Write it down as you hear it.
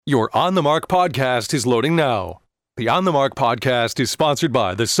Your On the Mark podcast is loading now. The On the Mark podcast is sponsored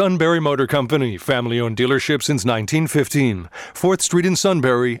by the Sunbury Motor Company, family-owned dealership since 1915, 4th Street in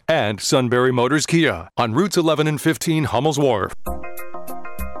Sunbury, and Sunbury Motors Kia on routes 11 and 15 Hummel's Wharf.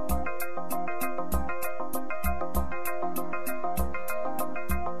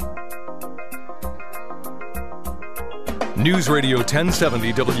 News Radio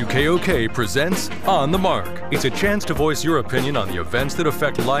 1070 WKOK presents On the Mark. It's a chance to voice your opinion on the events that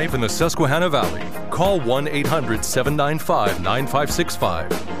affect life in the Susquehanna Valley. Call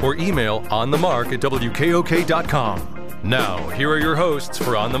 1-800-795-9565 or email onthemark@wkok.com. Now, here are your hosts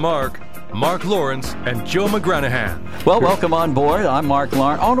for On the Mark, Mark Lawrence and Joe McGranahan. Well, welcome on board. I'm Mark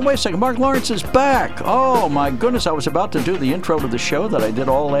Lawrence. Oh, no, wait a second. Mark Lawrence is back. Oh, my goodness. I was about to do the intro to the show that I did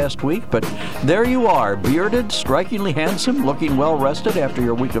all last week, but there you are, bearded, strikingly handsome, looking well-rested after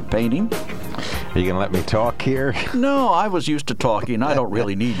your week of painting. Are you going to let me talk here? No, I was used to talking. I don't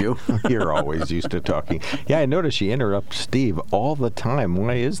really need you. You're always used to talking. Yeah, I notice you interrupt Steve all the time.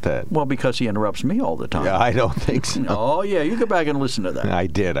 Why is that? Well, because he interrupts me all the time. Yeah, I don't think so. Oh, yeah, you go back and listen to that. I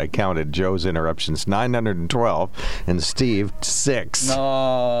did. I counted Joe's interruptions, 912, and Steve, 6.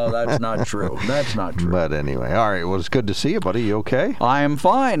 No, that's not true. That's not true. But anyway, all right. Well, it's good to see you, buddy. You okay? I am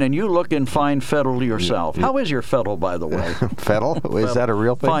fine, and you look in fine fettle yourself. How is your fettle, by the way? Fettle? Is that a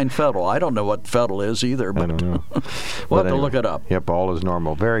real thing? Fine fettle. I don't know what fettle is either, but I don't know. We'll have to look it up. Yep, all is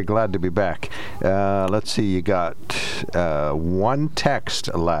normal. Very glad to be back. Let's see, you got one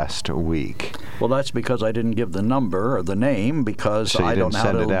text last week. Well, that's because I didn't give the number or the name because so I don't know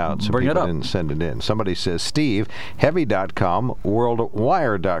how to bring it up. Didn't send it in. Somebody says, Steve, Heavy.com,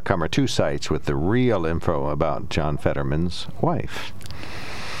 WorldWire.com are two sites with the real info about John Fetterman's wife.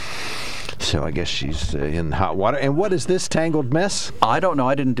 So I guess she's in hot water. And what is this tangled mess? I don't know.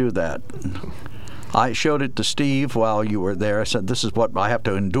 I didn't do that. I showed it to Steve while you were there. I said, this is what I have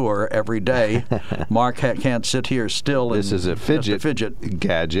to endure every day. Mark can't sit here still. This is a fidget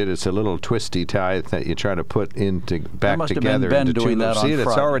gadget. It's a little twisty tie that you try to put back must together. Have been Ben doing that on See, Friday.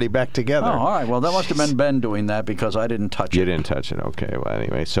 It's already back together. Oh, all right. Well, that must have been Ben doing that because I didn't touch it. You didn't touch it. Okay. Well,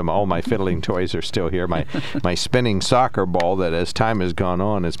 anyway, so all my fiddling toys are still here. My spinning soccer ball that as time has gone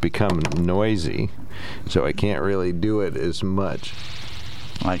on has become noisy, so I can't really do it as much.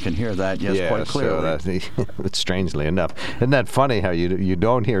 I can hear that, yes, quite clearly. So strangely enough. Isn't that funny how you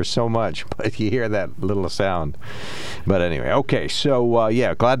don't hear so much, but you hear that little sound? But anyway, okay, so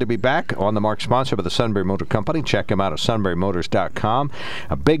glad to be back. On the Mark, sponsor by the Sunbury Motor Company. Check him out at sunburymotors.com.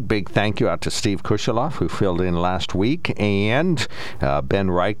 A big thank you out to Steve Kusheloff, who filled in last week, and Ben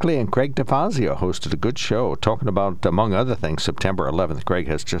Reichley and Craig DeFazio hosted a good show talking about, among other things, September 11th. Greg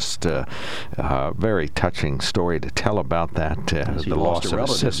has just a very touching story to tell about that, the loss of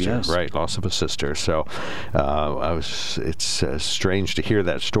a sister, yes. Right? Loss of a sister. So, it's strange to hear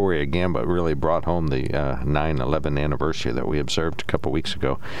that story again, but really brought home the 9/11 anniversary that we observed a couple weeks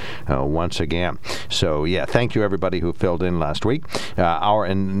ago, once again. So, yeah, thank you everybody who filled in last week.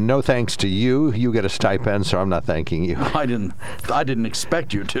 And no thanks to you. You get a stipend, so I'm not thanking you. I didn't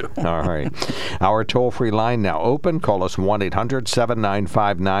expect you to. All right. Our toll-free line now open. Call us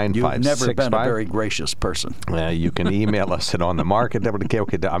 1-800-795-9565. You've never been a very gracious person. You can email us at onthemark@WKOK.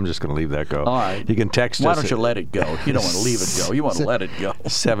 I'm just going to leave that go. All right. You can text us. Why don't you let it go? You don't want to leave it go. You want to let it go.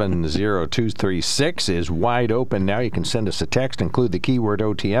 70236 is wide open now. You can send us a text, include the keyword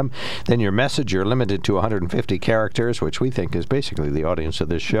OTM. Then your message, you're limited to 150 characters, which we think is basically the audience of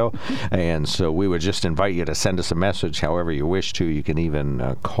this show. And so we would just invite you to send us a message however you wish to. You can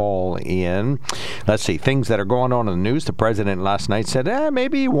even call in. Let's see, things that are going on in the news. The president last night said,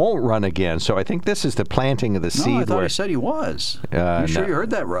 maybe he won't run again. So I think this is the planting of the seed. No, I thought he said he was. You sure you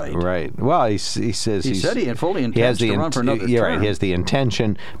heard that right? Right. Well, he says he said he fully intends to run for another term. Right. He has the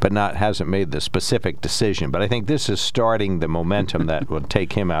intention, but hasn't made the specific decision. But I think this is starting the momentum that will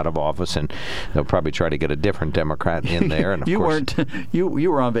take him out of office, and they'll probably try to get a different Democrat in there. And of course, you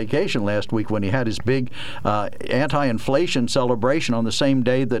were on vacation last week when he had his big anti-inflation celebration on the same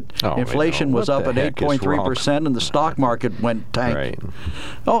day that inflation was up at 8.3% and the stock market went tank. Right.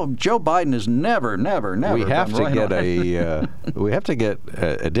 Oh, Joe Biden is never. We have to get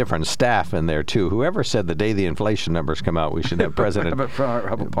a different staff in there too. Whoever said the day the inflation numbers come out, we should have President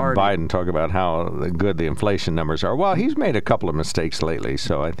Biden talk about how good the inflation numbers are. Well, he's made a couple of mistakes lately,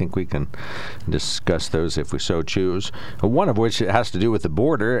 so I think we can discuss those if we so choose. One of which has to do with the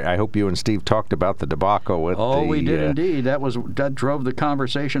border. I hope you and Steve talked about the debacle with we did indeed. That drove the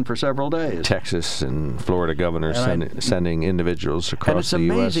conversation for several days. Texas and Florida governors sending individuals across the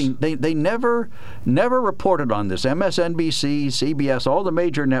U.S. And it's amazing. They never reported on this. MSNBC, CBS CBS, all the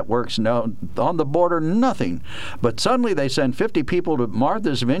major networks, no, on the border, nothing. But suddenly they send 50 people to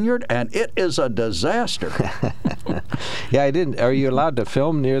Martha's Vineyard, and it is a disaster. Yeah, I didn't. Are you allowed to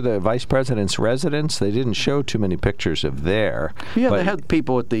film near the vice president's residence? They didn't show too many pictures of there. Yeah, they had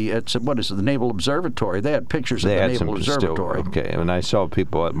people at the Naval Observatory. They had pictures of the Naval Observatory. Okay, and I saw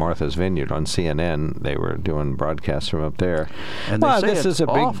people at Martha's Vineyard on CNN. They were doing broadcasts from up there. And they say this it's is a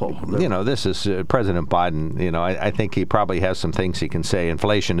awful. This is President Biden. I think he probably has some things he can say.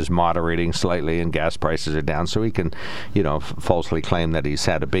 Inflation is moderating slightly, and gas prices are down, so he can, falsely claim that he's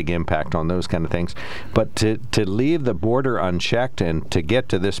had a big impact on those kind of things. But to leave the border unchecked and to get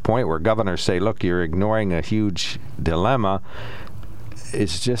to this point where governors say, look, you're ignoring a huge dilemma,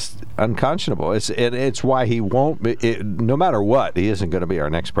 it's just unconscionable. It's why he won't be, no matter what, he isn't going to be our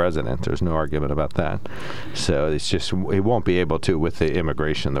next president. There's no argument about that. So it's just, he won't be able to with the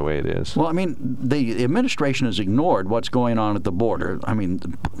immigration the way it is. Well, I mean, the administration has ignored what's going on at the border. I mean,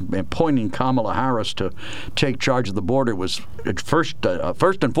 appointing Kamala Harris to take charge of the border was first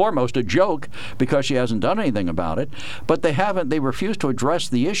and foremost a joke because she hasn't done anything about it. But they refuse to address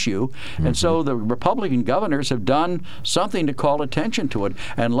the issue. And so the Republican governors have done something to call attention to it.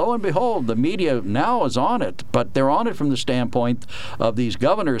 And lo and behold, the media now is on it, but they're on it from the standpoint of these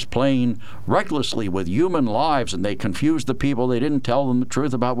governors playing recklessly with human lives, and they confused the people. They didn't tell them the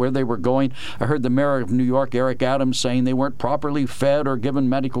truth about where they were going. I heard the mayor of New York, Eric Adams, saying they weren't properly fed or given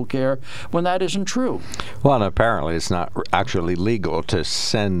medical care, when that isn't true. Well, and apparently it's not actually legal to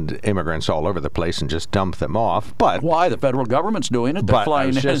send immigrants all over the place and just dump them off. But why? The federal government's doing it. They're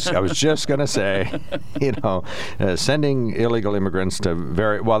flying in. I was just going to say, sending illegal immigrants to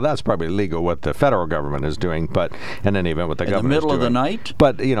that's probably legal what the federal government is doing, but in any event, what the government is doing. In the middle of the night?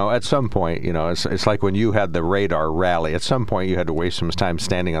 But, at some point, it's like when you had the radar rally. At some point, you had to waste some time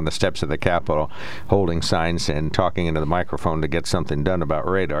standing on the steps of the Capitol, holding signs and talking into the microphone to get something done about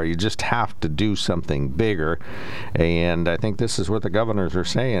radar. You just have to do something bigger, and I think this is what the governors are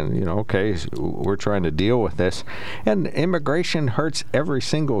saying. Okay, we're trying to deal with this, and immigration hurts every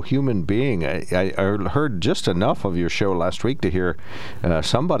single human being. I heard just enough of your show last week to hear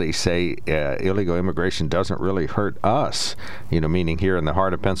somebody say illegal immigration doesn't really hurt us, meaning here in the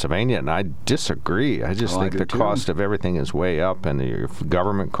heart of Pennsylvania, and I disagree. I just think the cost of everything is way up, and your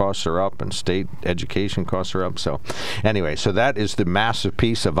government costs are up, and state education costs are up. So anyway, so that is the massive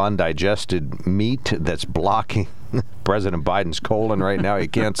piece of undigested meat that's blocking President Biden's colon right now. He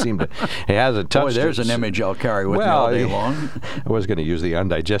can't seem to. He hasn't touched. Boy, there's an image I'll carry with me all day long. I was going to use the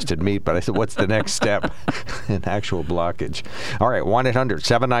undigested meat, but I said, what's the next step? An actual blockage. All right,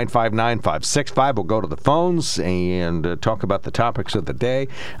 1-800-795-9565. We'll go to the phones and talk about the topics of the day.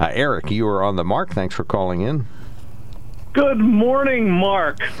 Eric, you are on the mark. Thanks for calling in. Good morning,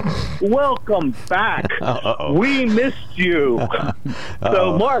 Mark. Welcome back. We missed you.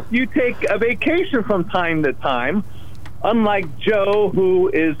 So, Mark, you take a vacation from time to time. Unlike Joe, who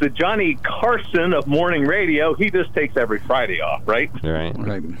is the Johnny Carson of morning radio, he just takes every Friday off, right? Right.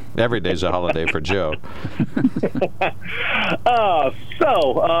 Every day's a holiday for Joe.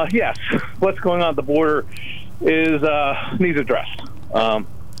 Yes, what's going on at the border is needs addressed.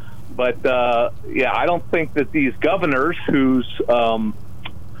 But I don't think that these governors whose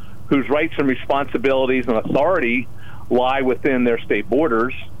rights and responsibilities and authority lie within their state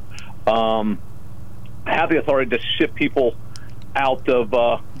borders have the authority to ship people out of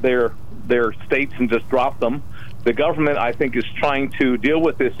their states and just drop them. The government, I think, is trying to deal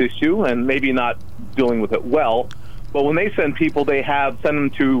with this issue and maybe not dealing with it well. But when they send people, they send them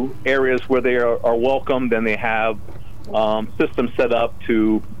to areas where they are welcomed, and they have systems set up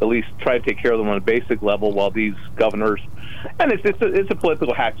to at least try to take care of them on a basic level, while these governors, and it's a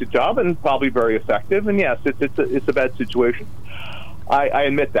political hatchet job and probably very effective. And yes, it's a bad situation. I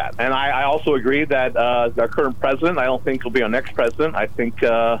admit that, and I also agree that our current president, I don't think will be our next president. I think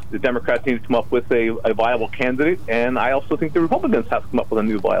the Democrats need to come up with a viable candidate, and I also think the Republicans have to come up with a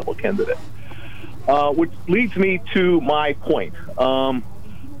new viable candidate. Which leads me to my point.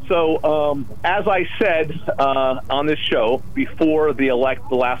 So, as I said on this show before the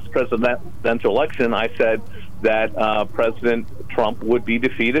last presidential election, I said that President Trump would be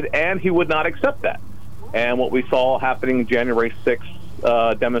defeated, and he would not accept that. And what we saw happening January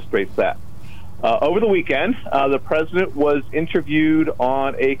 6th demonstrates that. Over the weekend, the president was interviewed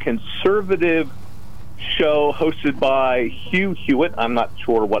on a conservative show hosted by Hugh Hewitt, I'm not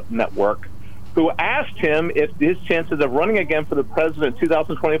sure what network, who asked him if his chances of running again for the president in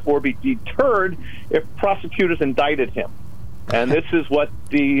 2024 be deterred if prosecutors indicted him. And this is what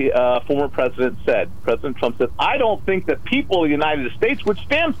the former president said. President Trump said, "I don't think the people of the United States would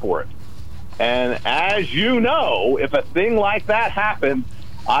stand for it." And as you know, if a thing like that happened,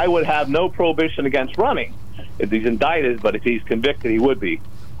 I would have no prohibition against running if he's indicted, but if he's convicted, he would be.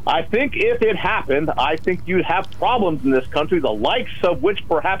 I think if it happened, I think you'd have problems in this country, the likes of which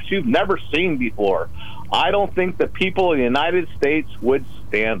perhaps you've never seen before. I don't think the people in the United States would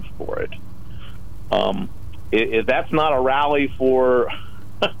stand for it. That's not a rally for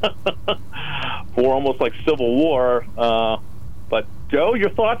for almost like civil war. But, Joe, your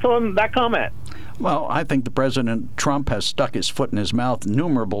thoughts on that comment? Well, I think the President Trump has stuck his foot in his mouth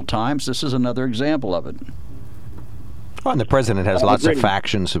innumerable times. This is another example of it. Well, and the president has lots of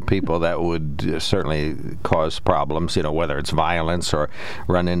factions of people that would certainly cause problems, whether it's violence or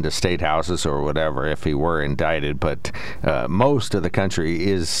run into state houses or whatever if he were indicted. But most of the country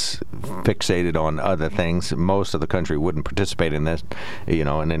is fixated on other things. Most of the country wouldn't participate in this,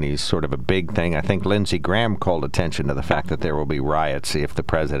 in any sort of a big thing. I think Lindsey Graham called attention to the fact that there will be riots if the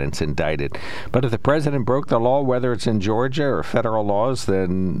president's indicted. But if the president broke the law, whether it's in Georgia or federal laws,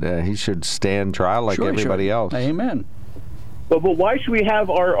 then he should stand trial like everybody else. Amen. But why should we have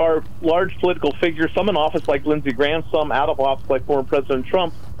our large political figures, some in office like Lindsey Graham, some out of office like former President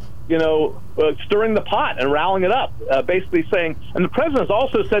Trump, stirring the pot and rallying it up, basically saying, and the president has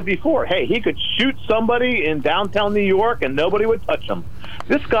also said before, hey, he could shoot somebody in downtown New York and nobody would touch him.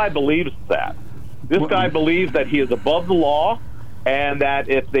 This guy believes that. This guy believes that he is above the law, and that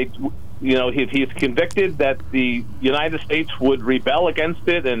if he's convicted, that the United States would rebel against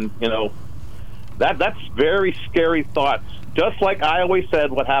it, and that's very scary thoughts. Just like I always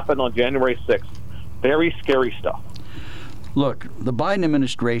said, what happened on January 6th. Very scary stuff. Look, the Biden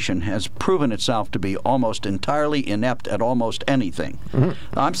administration has proven itself to be almost entirely inept at almost anything.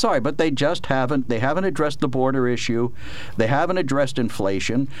 Mm-hmm. I'm sorry, but they haven't addressed the border issue. They haven't addressed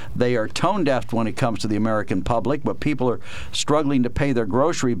inflation. They are tone deaf when it comes to the American public, but people are struggling to pay their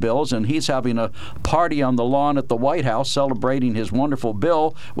grocery bills, and he's having a party on the lawn at the White House celebrating his wonderful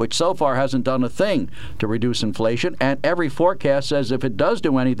bill, which so far hasn't done a thing to reduce inflation, and every forecast says if it does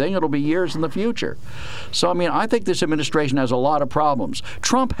do anything, it'll be years in the future. So, I think this administration has a lot of problems.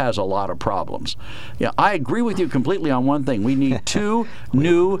 Trump has a lot of problems. Yeah, I agree with you completely on one thing. We need two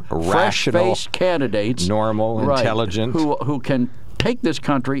new, fresh-faced candidates, normal, intelligent, who can take this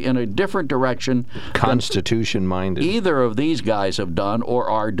country in a different direction, Constitution-minded. Either of these guys have done or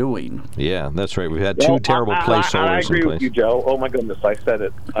are doing. Yeah, that's right. We've had two terrible placeholders I agree in place. with you, Joe. Oh my goodness, I said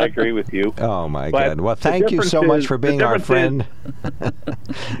it. I agree with you. Oh my God. Well, thank you so much for being our friend.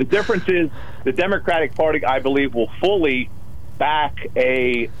 The difference is the Democratic Party, I believe, will fully back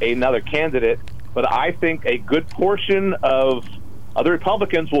another candidate, but I think a good portion of other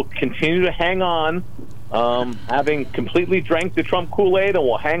Republicans will continue to hang on, having completely drank the Trump Kool-Aid, and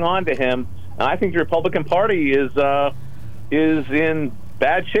will hang on to him. And I think the Republican Party is in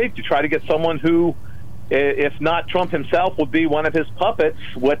bad shape to try to get someone who, if not Trump himself, would be one of his puppets,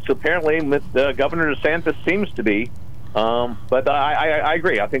 which apparently Governor DeSantis seems to be. But I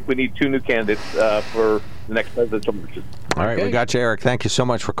agree. I think we need two new candidates for the next presidential election. All right, we got you, Eric. Thank you so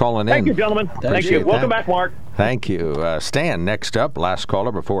much for calling in. Thank you, gentlemen. Thank you. Welcome back, Mark. Thank you. Stan, next up, last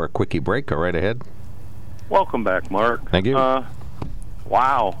caller before a quickie break. Go right ahead. Welcome back, Mark. Thank you.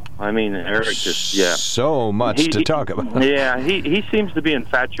 Wow. Eric just, So much to talk about. Yeah, he seems to be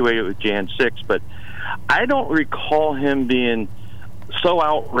infatuated with Jan 6, but I don't recall him being so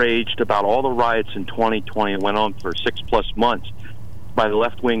outraged about all the riots in 2020 that went on for 6+ months by the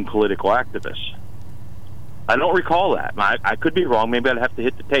left-wing political activists. I don't recall that. I could be wrong. Maybe I'd have to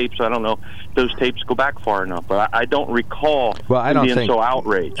hit the tapes. I don't know if those tapes go back far enough. But I don't recall being so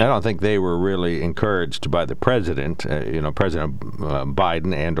outraged. I don't think they were really encouraged by the president. President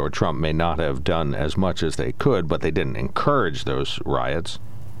Biden and or Trump may not have done as much as they could, but they didn't encourage those riots.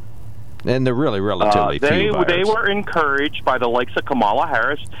 And they're really relatively few riots. They were encouraged by the likes of Kamala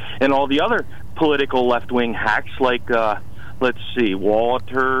Harris and all the other political left-wing hacks like,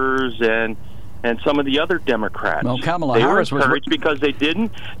 Walters and some of the other Democrats. Well, Kamala Harris were encouraged because they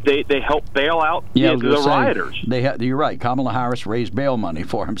helped bail out the rioters. You're right. Kamala Harris raised bail money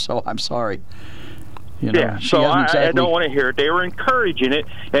for him, so I'm sorry. So I don't want to hear it. They were encouraging it,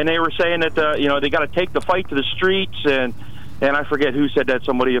 and they were saying that they got to take the fight to the streets, and I forget who said that.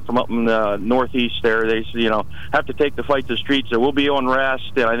 Somebody from up in the Northeast there. They have to take the fight to the streets. There will be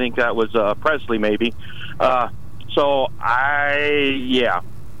unrest, and I think that was Presley maybe. So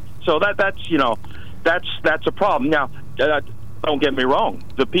that's a problem. Now, don't get me wrong.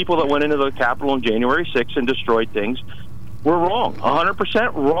 The people that went into the Capitol on January 6th and destroyed things were wrong,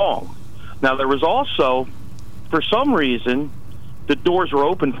 100% wrong. Now, there was also, for some reason, the doors were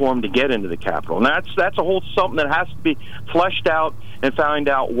open for them to get into the Capitol. And that's a whole something that has to be fleshed out and find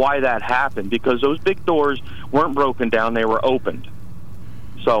out why that happened, because those big doors weren't broken down, they were opened.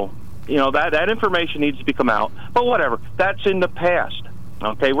 So, that information needs to come out. But whatever, that's in the past.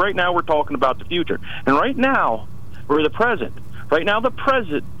 Okay, right now we're talking about the future. And right now, we're the present. Right now the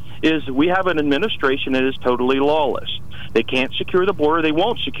present is we have an administration that is totally lawless. They can't secure the border. They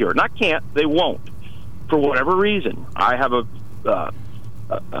won't secure it. Not can't, they won't. For whatever reason. I have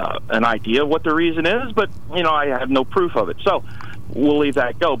an idea of what the reason is, but, I have no proof of it. So we'll leave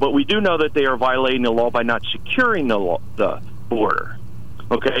that go. But we do know that they are violating the law by not securing the border.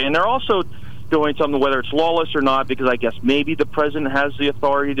 Okay, and they're also doing something, whether it's lawless or not, because I guess maybe the president has the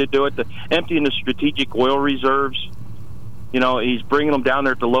authority to do it, to emptying the strategic oil reserves. He's bringing them down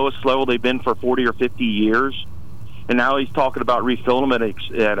there at the lowest level they've been for 40 or 50 years. And now he's talking about refilling them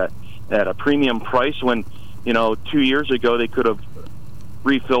at a premium price when, 2 years ago they could have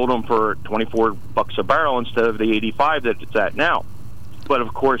refilled them for $24 a barrel instead of the 85 that it's at now. But,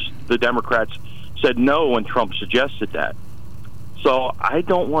 of course, the Democrats said no when Trump suggested that. So I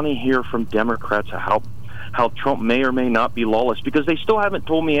don't want to hear from Democrats how Trump may or may not be lawless, because they still haven't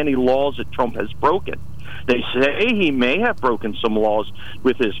told me any laws that Trump has broken. They say he may have broken some laws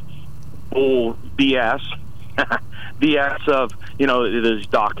with his bull BS, BS of, those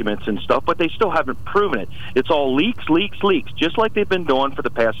documents and stuff, but they still haven't proven it. It's all leaks, just like they've been doing for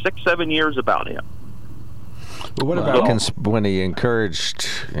the past 6-7 years about him. But what about when he encouraged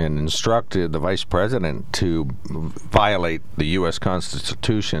and instructed the vice president to violate the U.S.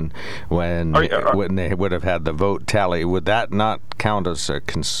 Constitution when they would have had the vote tally? Would that not count as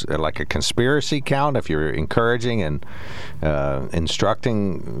like a conspiracy count if you're encouraging and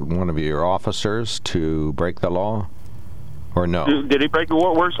instructing one of your officers to break the law? Or no? Did he break the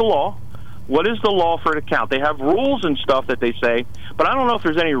law? Where's the law? What is the law for it to count? They have rules and stuff that they say, but I don't know if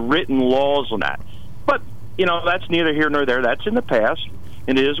there's any written laws on that. But that's neither here nor there. That's in the past,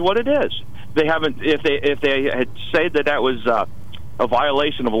 and it is what it is. They haven't. If they had said that was a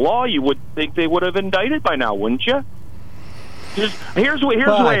violation of law, you would think they would have indicted by now, wouldn't you? Here's the way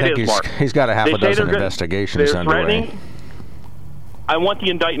it is, Mark. He's got a half a dozen investigations underway. I want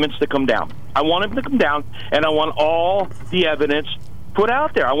the indictments to come down. I want them to come down, and I want all the evidence put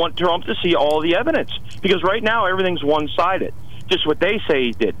out there. I want Trump to see all the evidence, because right now everything's one-sided. Just what they say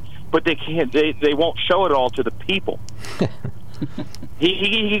he did. But they can't. They won't show it all to the people.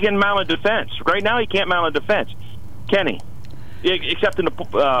 He can mount a defense. Right now, he can't mount a defense, can he? Except in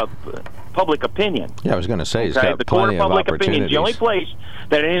the public opinion. Yeah, I was going to say he's got the plenty of public opportunities. opinion is the only place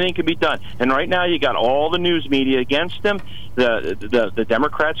that anything can be done. And right now, you got all the news media against him, the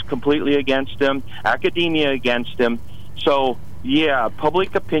Democrats completely against him, academia against him. So yeah,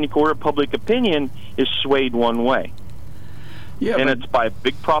 public opinion, court of public opinion is swayed one way. Yeah, and it's by a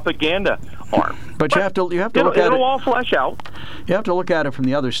big propaganda arm. But you have to look at it. It'll all flesh out. You have to look at it from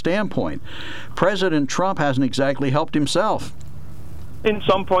the other standpoint. President Trump hasn't exactly helped himself. In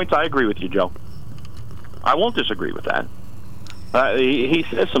some points, I agree with you, Joe. I won't disagree with that. He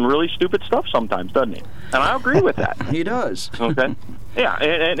says some really stupid stuff sometimes, doesn't he? And I agree with that. He does. Okay. Yeah,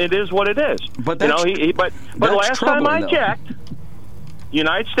 and it is what it is. But that's, but last time I checked,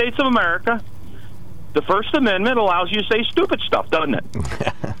 United States of America, the First Amendment allows you to say stupid stuff, doesn't it?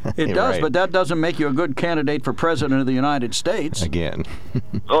 It does, right. But that doesn't make you a good candidate for President of the United States. Again.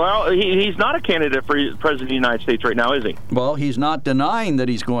 Well, he's not a candidate for President of the United States right now, is he? Well, he's not denying that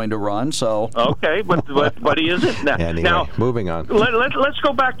he's going to run, so... Okay, but he isn't. Anyway, now, moving on. Let's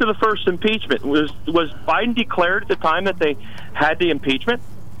go back to the first impeachment. Was Biden declared at the time that they had the impeachment?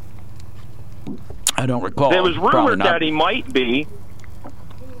 I don't recall. There was rumored that he might be.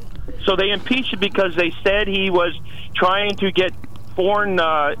 So they impeached him because they said he was trying to get foreign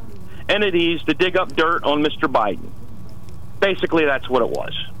entities to dig up dirt on Mr. Biden. Basically, that's what it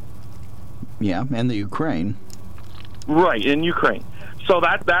was. Yeah, and the Ukraine. Right, in Ukraine. So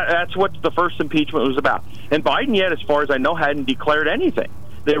that's what the first impeachment was about. And Biden yet, as far as I know, hadn't declared anything.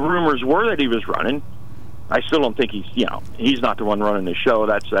 The rumors were that he was running. I still don't think he's not the one running the show.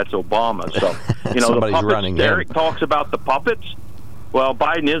 That's Obama. So, somebody's the puppets, running Eric talks about the puppets. Well,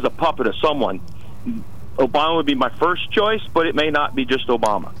 Biden is a puppet of someone. Obama would be my first choice, but it may not be just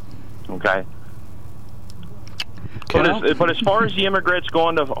Obama. Okay? But as far as the immigrants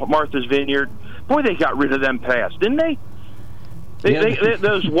going to Martha's Vineyard, boy, they got rid of them fast, didn't they?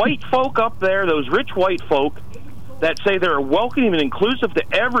 Those white folk up there, those rich white folk that say they're welcoming and inclusive to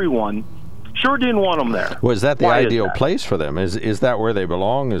everyone, Sure didn't want them there. Was that the Why is ideal that? place for them? Is that where they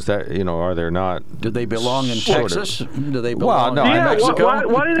belong? Is that, are there not? Do they belong in sort of- Texas? Do they belong no, in Yeah, Mexico?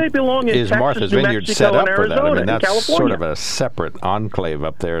 why do they belong in Is Texas, Martha's New Vineyard Mexico, set up and for that? Arizona, I mean, and that's California? sort of a separate enclave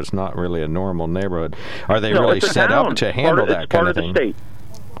up there. It's not really a normal neighborhood. Are they No, really it's a set town. up to handle that kind of It's part thing? of the state.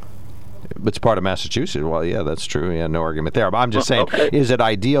 It's part of Massachusetts. Well, yeah, that's true. Yeah, no argument there. But I'm just saying, okay. Is it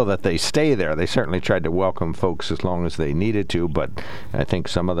ideal that they stay there? They certainly tried to welcome folks as long as they needed to, but I think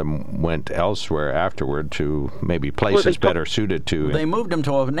some of them went elsewhere afterward to maybe places better suited to. They moved them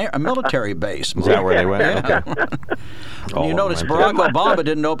to a military base. Is that where they went? Okay. All You of notice them Barack went Obama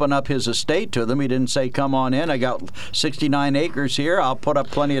didn't open up his estate to them. He didn't say, "Come on in. I got 69 acres here. I'll put up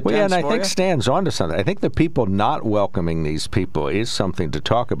plenty of Well, yeah, tents and I for think you." Stan's onto something. I think the people not welcoming these people is something to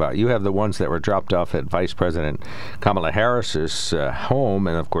talk about. You have the ones that were dropped off at Vice President Kamala Harris's home,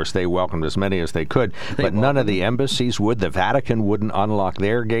 and of course they welcomed as many as they could. But none of the embassies would. The Vatican wouldn't unlock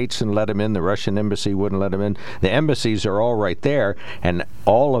their gates and let them in. The Russian embassy wouldn't let them in. The embassies are all right there, and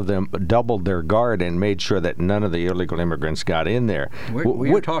all of them doubled their guard and made sure that none of the illegal immigrants got in there.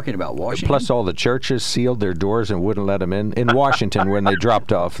 We're talking about Washington. Plus, all the churches sealed their doors and wouldn't let them in. In Washington, when they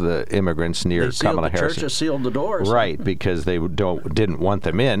dropped off the immigrants near They sealed Kamala the Harris. churches sealed the doors. Right, because they didn't want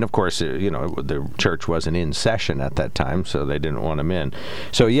them in. Of course, the church wasn't in session at that time, so they didn't want them in.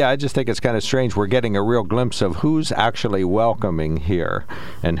 So, yeah, I just think it's kind of strange. We're getting a real glimpse of who's actually welcoming here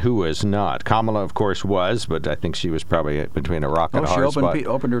and who is not. Kamala, of course, was, but I think she was probably between a rock and a hard spot. She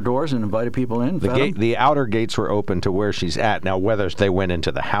opened her doors and invited people in. The outer gates were open to where she's at. Now, whether they went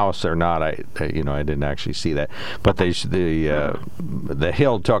into the house or not, I didn't actually see that. But the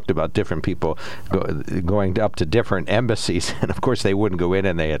Hill talked about different people going up to different embassies, and of course they wouldn't go in,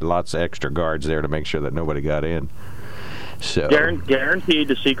 and they had lots of extra guards there to make sure that nobody got in. So Guaranteed,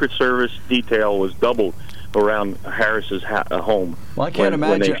 the Secret Service detail was doubled around Harris's home. Well, I can't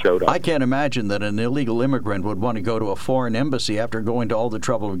imagine. When they showed up. I can't imagine that an illegal immigrant would want to go to a foreign embassy after going to all the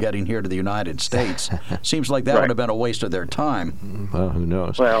trouble of getting here to the United States. Seems like that would have been a waste of their time. Well, who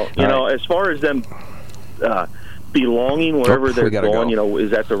knows? Well, as far as them belonging wherever they're going,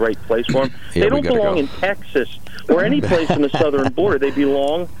 is that the right place for them? Yeah, they don't belong in Texas or any place in the southern border. They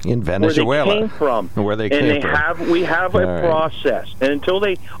belong in Venezuela, where they came from. We have a process, and until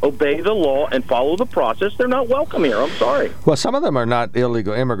they obey the law and follow the process, they're not welcome here. I'm sorry. Well, some of them are not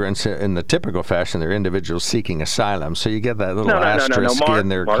illegal immigrants in the typical fashion. They're individuals seeking asylum. So you get that little asterisk in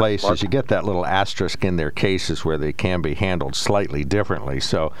their cases. You get that little asterisk in their cases where they can be handled slightly differently.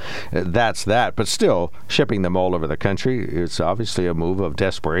 So that's that. But still, shipping them all over the country, it's obviously a move of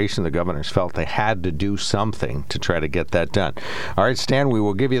desperation. The governors felt they had to do something to try to get that done. All right, Stan, we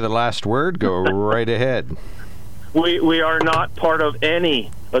will give you the last word. Go right ahead. We are not part of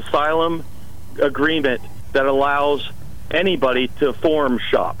any asylum agreement that allows anybody to forum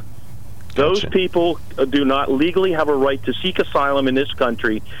shop. Those people do not legally have a right to seek asylum in this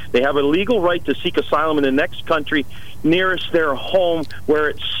country. They have a legal right to seek asylum in the next country nearest their home where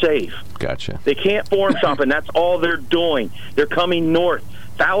it's safe. Gotcha. They can't forum shop, and that's all they're doing. They're coming north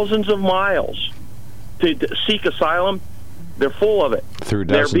thousands of miles to seek asylum. They're full of it. Through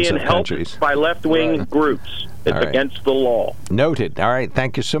dozens They're being of helped countries. by left-wing groups. It's against the law. Noted. All right.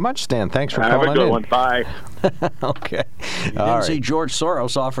 Thank you so much, Stan. Thanks for calling in. Have a good one. Bye. Okay. You didn't see George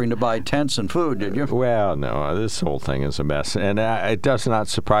Soros offering to buy tents and food, did you? Well, no. This whole thing is a mess. And it does not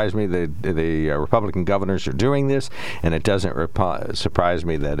surprise me that the Republican governors are doing this, and it doesn't surprise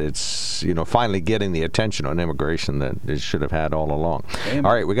me that it's, finally getting the attention on immigration that it should have had all along. Amen.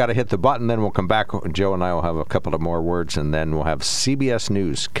 All right. We got to hit the button, then we'll come back. Joe and I will have a couple of more words, and then we'll have CBS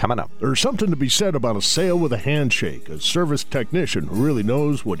News coming up. There's something to be said about a sale with a handshake. A service technician who really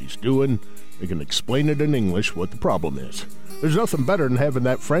knows what he's doing. They can explain it in English what the problem is. There's nothing better than having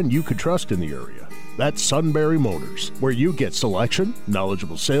that friend you could trust in the area. That's Sunbury Motors, where you get selection,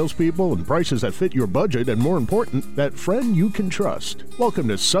 knowledgeable salespeople, and prices that fit your budget, and more important, that friend you can trust. Welcome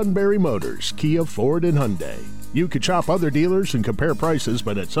to Sunbury Motors, Kia, Ford, and Hyundai. You could shop other dealers and compare prices,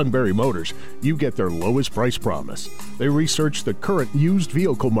 but at Sunbury Motors, you get their lowest price promise. They research the current used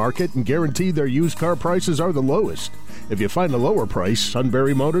vehicle market and guarantee their used car prices are the lowest. If you find a lower price,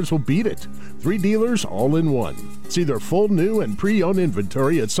 Sunbury Motors will beat it. 3 dealers all in one. See their full new and pre-owned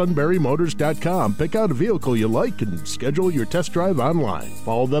inventory at sunburymotors.com. Pick out a vehicle you like and schedule your test drive online.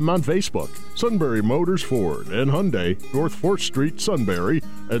 Follow them on Facebook. Sunbury Motors Ford and Hyundai, North 4th Street, Sunbury,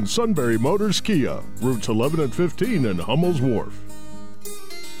 and Sunbury Motors Kia, routes 11 and 15 in Hummel's Wharf.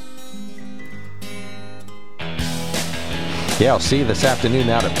 Yeah, I'll see you this afternoon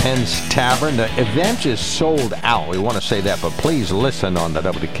out at Penn's Tavern. The event is sold out. We want to say that, but please listen on the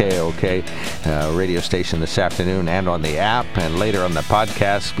WKOK radio station this afternoon and on the app and later on the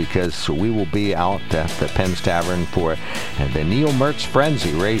podcast, because we will be out at the Penn's Tavern for the Neil Mertz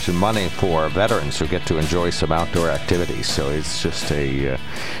Frenzy, raising money for veterans who get to enjoy some outdoor activities. So it's just a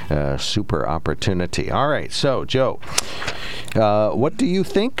super opportunity. All right, so Joe, what do you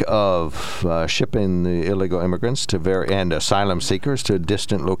think of shipping the illegal immigrants and asylum seekers to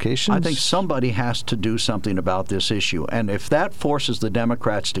distant locations? I think somebody has to do something about this issue. And if that forces the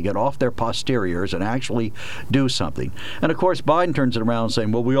Democrats to get off their posteriors and actually do something. And, of course, Biden turns it around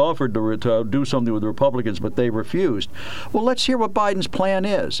saying, well, we offered to do something with the Republicans, but they refused. Well, let's hear what Biden's plan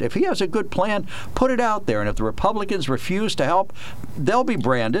is. If he has a good plan, put it out there. And if the Republicans refuse to help, they'll be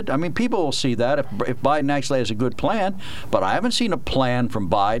branded. I mean, people will see that if Biden actually has a good plan. But I haven't seen a plan from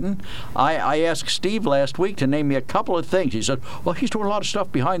Biden. I asked Steve last week to name me a couple of things. He said, well, he's doing a lot of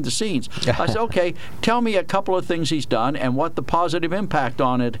stuff behind the scenes. I said, okay, tell me a couple of things he's done and what the positive impact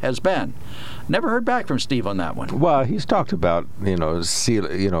on it has been. Never heard back from Steve on that one. Well, he's talked about,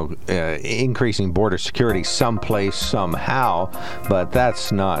 increasing border security someplace, somehow, but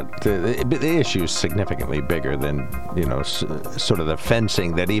that's not, the issue is significantly bigger than, sort of the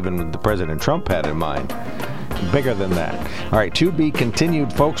fencing that even the President Trump had in mind. Bigger than that. All right, to be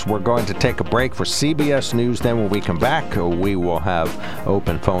continued, folks. We're going to take a break for CBS News. Then when we come back, we will have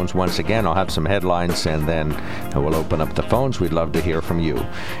open phones once again. I'll have some headlines, and then we'll open up the phones. We'd love to hear from you.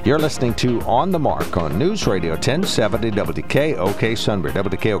 You're listening to On the Mark on News Radio 1070 WKOK Sunbury.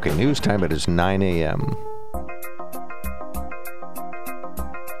 WKOK News Time. It is 9 a.m.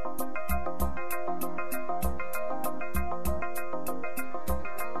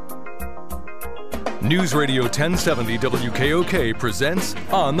 News Radio 1070 WKOK presents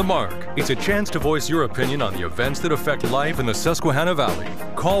On the Mark. It's a chance to voice your opinion on the events that affect life in the Susquehanna Valley.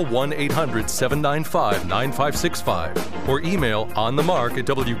 Call 1-800-795-9565 or email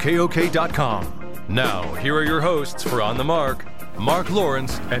onthemark@wkok.com. Now, here are your hosts for On the Mark, Mark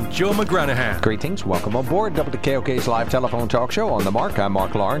Lawrence and Joe McGranahan. Greetings. Welcome aboard WKOK's live telephone talk show On the Mark. I'm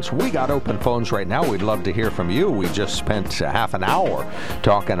Mark Lawrence. We got open phones right now. We'd love to hear from you. We just spent half an hour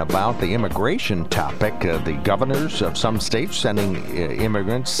talking about the immigration topic. The governors of some states sending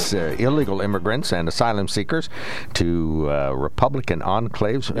illegal immigrants and asylum seekers to Republican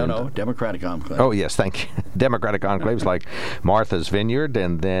enclaves. No, Democratic enclaves. Oh, yes, thank you. Democratic enclaves like Martha's Vineyard,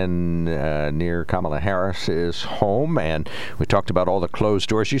 and then near Kamala Harris's home. And we talked about all the closed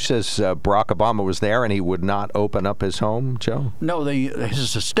doors. You says Barack Obama was there and he would not open up his home, Joe? No,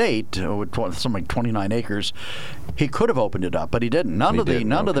 his estate, with something like 29 acres, he could have opened it up, but he didn't. None of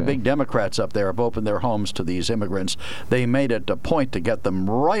the big Democrats up there have opened their homes to these immigrants. They made it a point to get them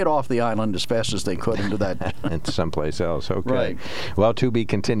right off the island as fast as they could into that. It's someplace else. Okay. Right. Well, to be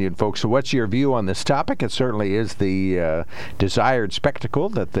continued, folks. So what's your view on this topic? It certainly is the desired spectacle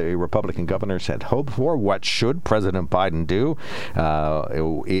that the Republican governors had hoped for. What should President Biden do?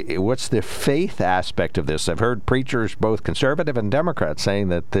 What's the faith aspect of this? I've heard preachers, both conservative and Democrat, saying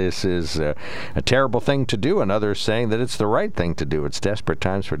that this is a terrible thing to do, and others saying that it's the right thing to do. It's desperate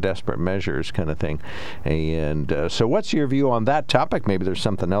times for desperate measures kind of thing. And so what's your view on that topic? Maybe there's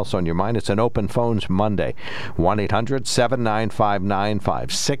something else on your mind. It's an Open Phones Monday.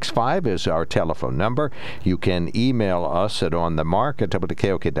 1-800-795-9565 is our telephone number. You can email us at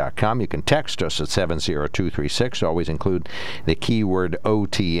onthemark@wkok.com. You can text us at 70236. Always include the keyword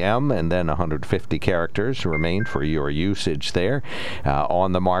OTM, and then 150 characters remain for your usage there.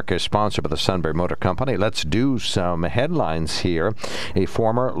 On the Mark is sponsored by the Sunbury Motor Company. Let's do some headlines here. A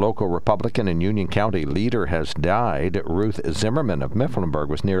former local Republican and Union County leader has died. Ruth Zimmerman of Mifflinburg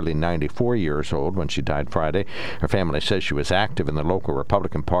was nearly 94 years old when she died Friday. Her family says she was active in the local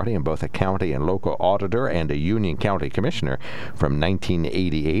Republican Party and both a county and local auditor and a Union County commissioner from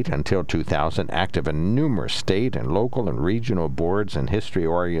 1988 until 2000, active in numerous state and local and regional boards and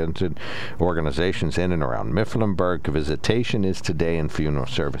history-oriented organizations in and around Mifflinburg. Visitation is today and funeral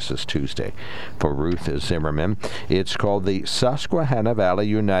services Tuesday for Ruth Zimmerman. It's called the Susquehanna Valley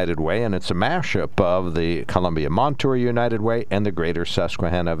United Way, and it's a mashup of the Columbia Montour United Way and the Greater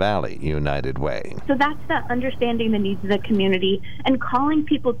Susquehanna Valley United Way. So that's the understanding the needs of the community and calling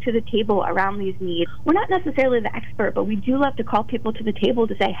people to the table around these needs. We're not necessarily the expert, but we do love to call people to the table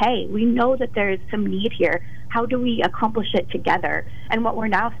to say, hey, we know that there is some need here. How do we accomplish it together? And what we're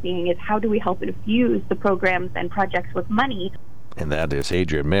now seeing is how do we help infuse the programs and projects with money. And that is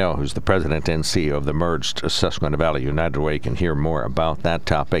Adrian Mail, who's the president and CEO of the merged Susquehanna Valley United Way. You can hear more about that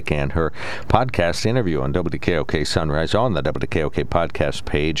topic and her podcast interview on WKOK Sunrise on the WKOK podcast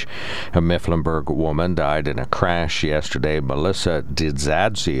page. A Mifflinburg woman died in a crash yesterday. Melissa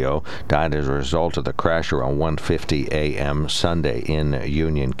DiZadzio died as a result of the crash around 1:50 a.m. Sunday in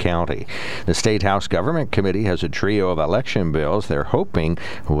Union County. The State House Government Committee has a trio of election bills they're hoping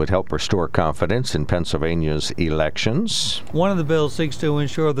would help restore confidence in Pennsylvania's elections. One of the bills seeks to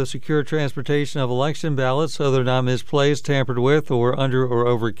ensure the secure transportation of election ballots so they're not misplaced, tampered with, or under or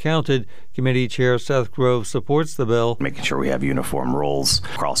overcounted. Committee Chair Seth Grove supports the bill. Making sure we have uniform rules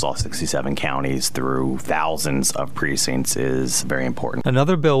across all 67 counties through thousands of precincts is very important.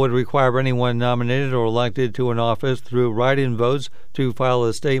 Another bill would require anyone nominated or elected to an office through write-in votes to file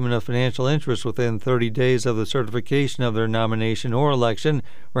a statement of financial interest within 30 days of the certification of their nomination or election.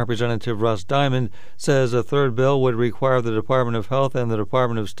 Representative Russ Diamond says a third bill would require the Department of Health and the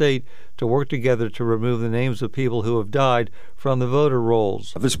Department of State to work together to remove the names of people who have died from the voter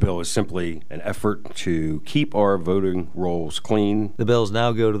rolls. This bill is simply an effort to keep our voting rolls clean. The bills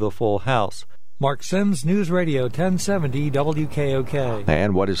now go to the full House. Mark Sims, News Radio 1070 WKOK.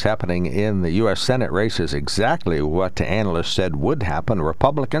 And what is happening in the U.S. Senate race is exactly what analysts said would happen.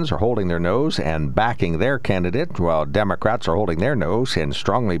 Republicans are holding their nose and backing their candidate, while Democrats are holding their nose and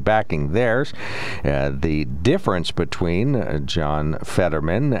strongly backing theirs. The difference between John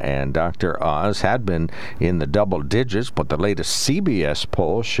Fetterman and Dr. Oz had been in the double digits, but the latest CBS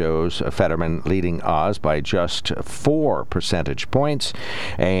poll shows Fetterman leading Oz by just 4 percentage points.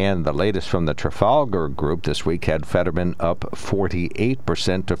 And the latest from the Trafalgar Group this week had Fetterman up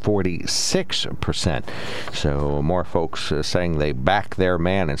 48% to 46%. So more folks saying they back their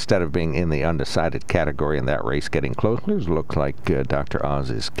man instead of being in the undecided category in that race getting close. It looks like Dr. Oz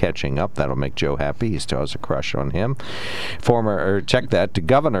is catching up. That'll make Joe happy. He still has a crush on him.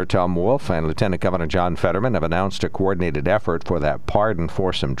 Governor Tom Wolf and Lieutenant Governor John Fetterman have announced a coordinated effort for that pardon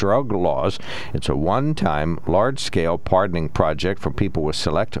for some drug laws. It's a one-time, large-scale pardoning project for people with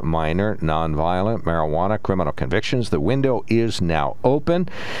select minor, nonviolent marijuana criminal convictions. The window is now open.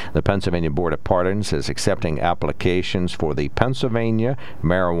 The Pennsylvania Board of Pardons is accepting applications for the Pennsylvania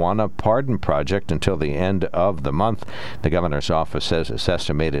Marijuana Pardon Project until the end of the month. The governor's office says it's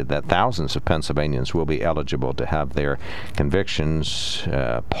estimated that thousands of Pennsylvanians will be eligible to have their convictions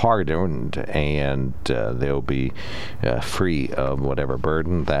pardoned, and they'll be free of whatever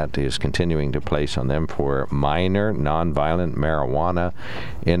burden that is continuing to place on them for minor nonviolent marijuana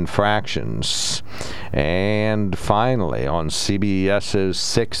infractions. And finally, on CBS's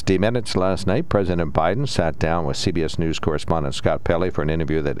 60 Minutes last night, President Biden sat down with CBS News correspondent Scott Pelley for an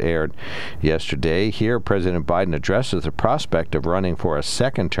interview that aired yesterday. Here, President Biden addresses the prospect of running for a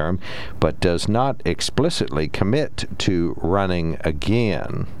second term, but does not explicitly commit to running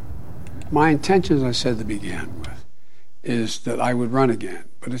again. My intention, as I said to begin with, is that I would run again,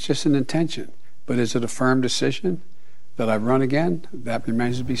 but it's just an intention. But is it a firm decision that I run again? That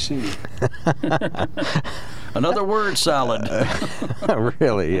remains to be seen. Another word salad.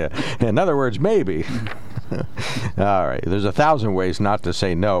 Really, yeah. In other words, maybe. All right. There's 1,000 ways not to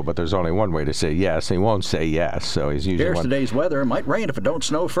say no, but there's only one way to say yes. He won't say yes, so he's using Here's today's weather. It might rain if it don't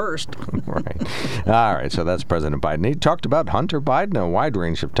snow first. Right. All right. So that's President Biden. He talked about Hunter Biden, a wide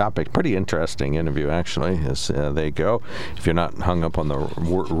range of topics. Pretty interesting interview, actually, as they go. If you're not hung up on the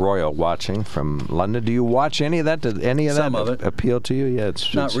royal watching from London, do you watch any of that? Did any of Some that of it appeal to you? Yeah,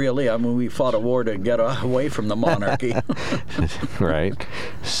 it's not really. I mean, we fought a war to get away from the monarchy. Right.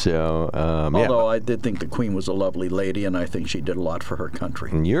 So, although I did think the Queen was a lovely lady, and I think she did a lot for her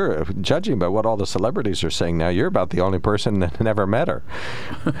country. And you're judging by what all the celebrities are saying now. You're about the only person that never met her.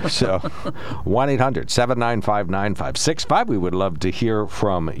 So, 1-800-795-9565. We would love to hear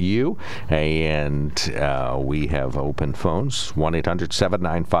from you, and we have open phones.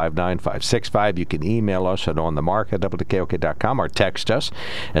 1-800-795-9565. You can email us at onthemark@wkok.com or text us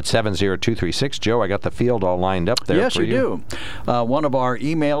at 70236. Joe, I got the field all lined up there yes, for you. Yes, you do. One of our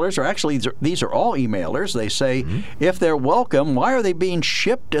emailers, or actually these are all emailers, they say, if they're welcome, why are they being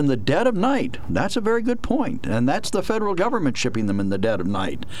shipped in the dead of night? That's a very good point, and that's the federal government shipping them in the dead of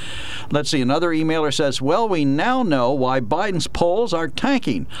night. Let's see, another emailer says, well, we now know why Biden's polls are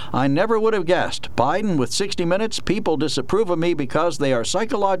tanking. I never would have guessed. Biden with 60 Minutes, people disapprove of me because they are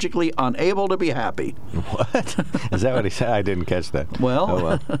psychologically unable to be happy. What? Is that what he said? I didn't catch that.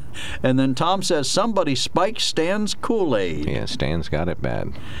 Well, and then Tom says, somebody spiked Stan's Kool-Aid. Yeah, Stan's got it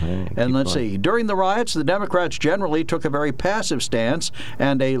bad. And let's see, during the riots, the Democrats generally took a very passive stance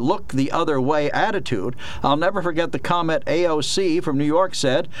and a look-the-other-way attitude. I'll never forget the comment AOC from New York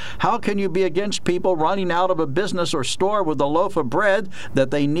said, "How can you be against people running out of a business or store with a loaf of bread that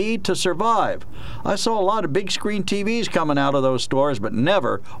they need to survive?" I saw a lot of big screen TVs coming out of those stores, but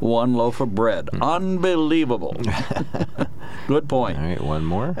never one loaf of bread. Unbelievable. Good point. All right, one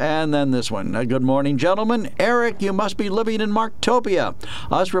more. And then this one. Good morning, gentlemen. Eric, you must be living in Marktopia.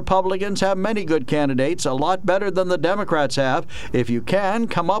 Us Republicans have many good candidates, a lot better than the Democrats have. If you can't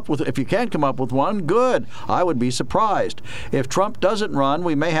come up with one, good. I would be surprised. If Trump doesn't run,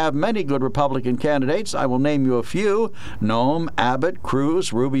 we may have many good Republican candidates. I will name you a few: Noem, Abbott,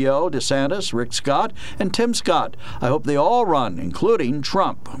 Cruz, Rubio, DeSantis, Rick Scott, and Tim Scott. I hope they all run, including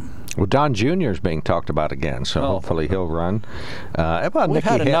Trump. Well, Don Jr. is being talked about again, so hopefully he'll run. We've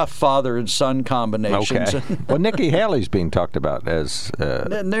had enough father and son combinations. Okay. Well, Nikki Haley's being talked about as...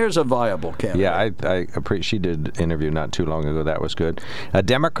 and there's a viable candidate. Yeah, I appreciate. She did an interview not too long ago. That was good. A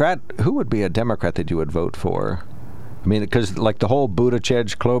Democrat? Who would be a Democrat that you would vote for? I mean, because like the whole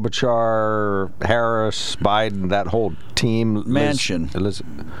Buttigieg, Klobuchar, Harris, Biden, that whole team. Manchin.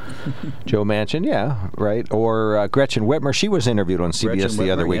 Joe Manchin, yeah, right. Or Gretchen Whitmer. She was interviewed on CBS the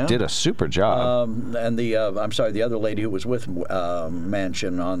other week. Yeah. Did a super job. And the other lady who was with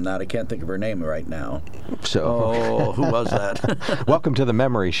Manchin on that, I can't think of her name right now. So, who was that? Welcome to the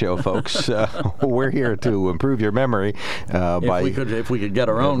Memory Show, folks. We're here to improve your memory if we could get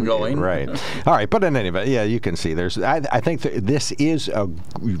our own going. Right. All right. But in any event, yeah, you can see I think that this is a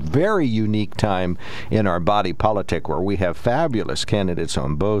very unique time in our body politic where we have fabulous candidates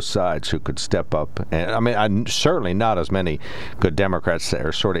on both sides who could step up. And I mean, certainly not as many good Democrats that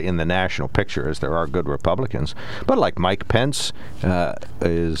are sort of in the national picture as there are good Republicans. But like Mike Pence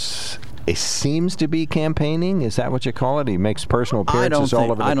seems to be campaigning. Is that what you call it? He makes personal appearances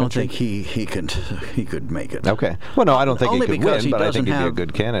all over the country. I don't think he could make it. Okay. Well, no, I don't think Only he could because win, but I think he'd be a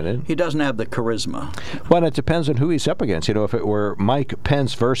good candidate. He doesn't have the charisma. Well, it depends on who he's up against. You know, if it were Mike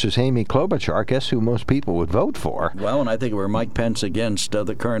Pence versus Amy Klobuchar, guess who most people would vote for? Well, and I think if it were Mike Pence against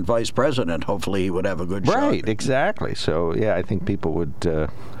the current vice president, hopefully he would have a good shot. Right, exactly. So, yeah, I think people would,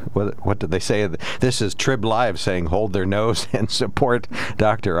 what did they say? This is Trib Live saying hold their nose and support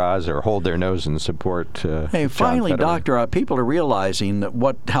Dr. Oz, or hold their nose and support Hey, finally, Dr. Oz, people are realizing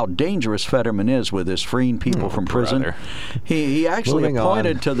that how dangerous Fetterman is with his freeing people from prison. He actually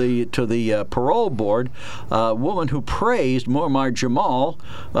appointed to the parole board a woman who praised Muammar Jamal,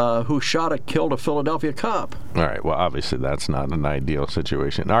 who killed a Philadelphia cop. All right. Well, obviously that's not an ideal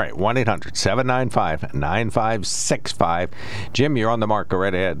situation. All right. 1-800-795-9565. Jim, you're on the mark. Go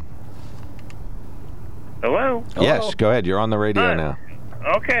right ahead. Hello? Yes, go ahead. You're on the radio now.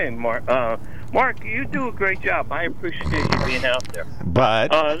 Okay, Mark. Mark, you do a great job. I appreciate you being out there.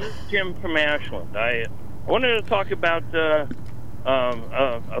 But this is Jim from Ashland. I wanted to talk about a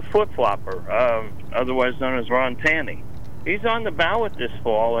flip-flopper, otherwise known as Ron Taney. He's on the ballot this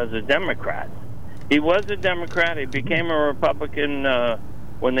fall as a Democrat. He was a Democrat. He became a Republican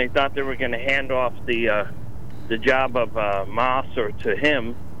when they thought they were going to hand off the job of Mosser to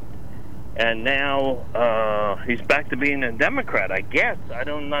him. And now he's back to being a Democrat, I guess.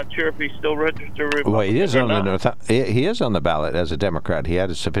 I'm not sure if he's still registered Republican. Well, he is on the ballot as a Democrat. He had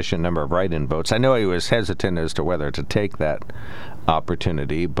a sufficient number of write-in votes. I know he was hesitant as to whether to take that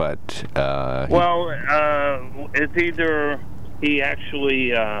opportunity, but... it's either he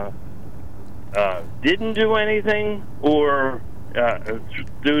actually didn't do anything, or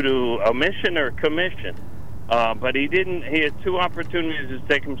due to omission or commission. But he didn't. He had two opportunities to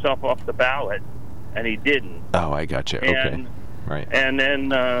take himself off the ballot, and he didn't. Oh, I got you. Okay, right. And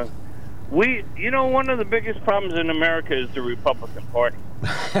then one of the biggest problems in America is the Republican Party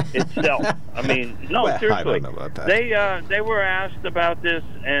itself. I mean, seriously. I don't know about that. They were asked about this,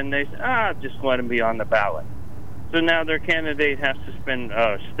 and they said, just let him be on the ballot. So now their candidate has to spend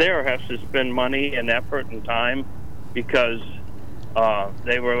money and effort and time because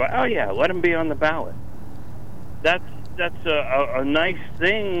they were like, let him be on the ballot. That's a nice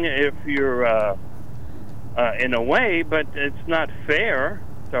thing if you're in a way, but it's not fair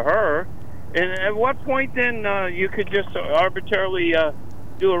to her. And at what point then you could just arbitrarily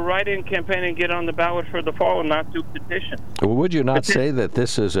do a write-in campaign and get on the ballot for the fall and not do petition? Well, would you not say that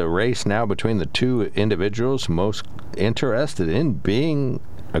this is a race now between the two individuals most interested in being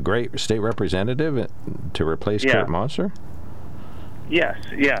a great state representative to replace Kurt Mosser? Yes,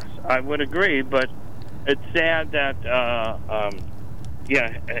 I would agree, but it's sad that,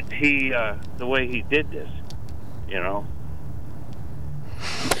 the way he did this,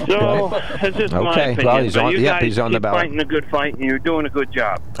 So that's just my opinion. Well, he's but on. You Yep, guys he's on the keep ballot. fighting a good fight, and you're doing a good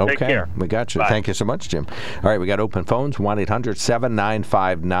job. Okay, Take care. we got you. Bye. Thank you so much, Jim. All right, we got open phones,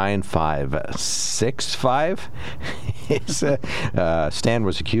 1-800-795-9565. Stan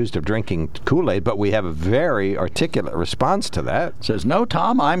was accused of drinking Kool-Aid, but we have a very articulate response to that. Says, no,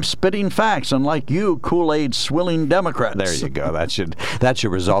 Tom, I'm spitting facts, unlike you Kool-Aid swilling Democrats. There you go. That should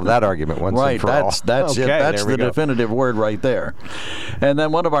resolve that argument once and for all. That's Okay, it. That's there we the go. definitive word right there. And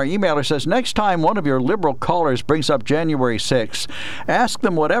then one of our emailers says, next time one of your liberal callers brings up January 6th, ask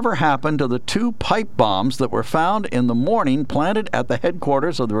them whatever happened to the 2 pipe bombs that were found in the morning planted at the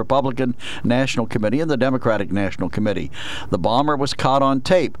headquarters of the Republican National Committee and the Democratic National Committee. The bomber was caught on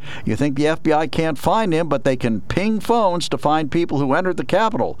tape. You think the FBI can't find him, but they can ping phones to find people who entered the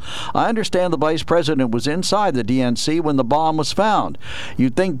Capitol. I understand the vice president was inside the DNC when the bomb was found.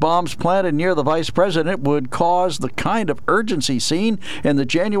 You'd think bombs planted near the vice president would cause the kind of urgency seen in the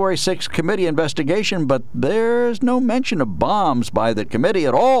January 6th committee investigation, but there's no mention of bombs by the committee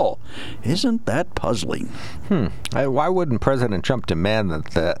at all. Isn't that puzzling? Why wouldn't President Trump demand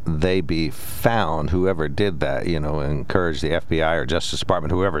that they be found, whoever did that, encourage the FBI or Justice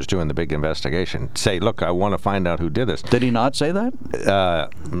Department, whoever's doing the big investigation, say, look, I want to find out who did this. Did he not say that?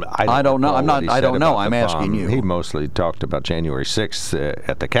 I don't know. I don't know. I'm asking you. He mostly talked about January 6th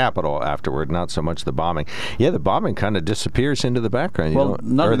at the Capitol afterward, not so much the bombing. Yeah, the bombing kind of disappears into the background. Well,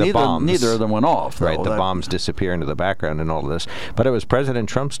 neither of them went off. Though. Right, the bombs disappear into the background and all of this. But it was President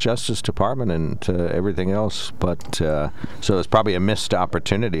Trump's Justice Department and everything else. But so it's probably a missed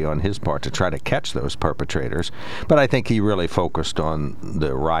opportunity on his part to try to catch those perpetrators. But I think he really focused on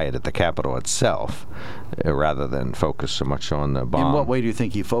the riot at the Capitol itself rather than focus so much on the bomb. In what way do you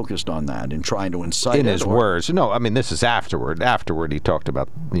think he focused on that in trying to incite in it? his words? No, I mean, this is afterward. Afterward, he talked about,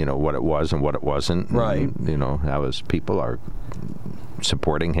 what it was and what it wasn't. Right. And, how his people are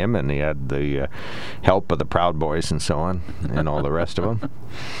supporting him, and he had the help of the Proud Boys and so on, and all the rest of them.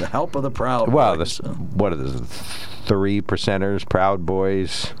 The help of the Proud Boys. Well, what are the 3 percenters, Proud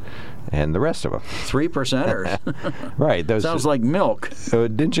Boys, and the rest of them. 3 percenters. Right. Those sounds like milk.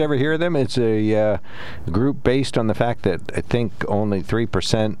 Didn't you ever hear of them? It's a group based on the fact that I think only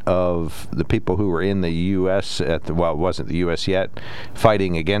 3% of the people who were in the U.S. it wasn't the U.S. yet,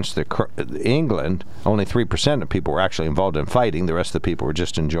 fighting against England. Only 3% of people were actually involved in fighting. The rest of the people were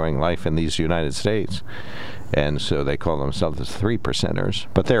just enjoying life in these United States. And so they call themselves the 3 percenters.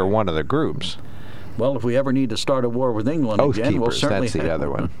 But they're one of the groups. Well, if we ever need to start a war with England Oath again, Keepers, we'll certainly... that's the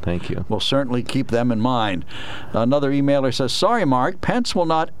other one. Thank you. We'll certainly keep them in mind. Another emailer says, sorry, Mark, Pence will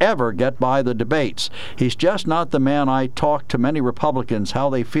not ever get by the debates. He's just not the man. I talked to many Republicans how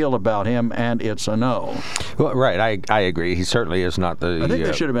they feel about him, and it's a no. Well, right. I agree. He certainly is not the... I think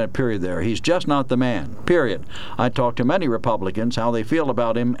there should have been a period there. He's just not the man. Period. I talked to many Republicans how they feel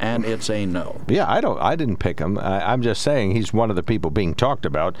about him, and it's a no. Yeah, I didn't pick him. I'm just saying he's one of the people being talked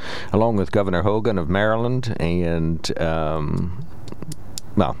about, along with Governor Hogan of Maryland and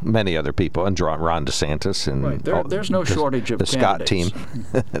many other people, and Ron DeSantis, and right. There's no shortage of the Scott candidates. team,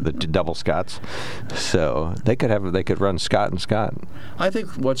 the double Scotts. So they could run Scott and Scott. I think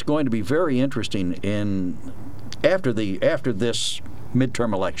what's going to be very interesting after this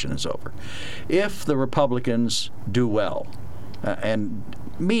midterm election is over, if the Republicans do well and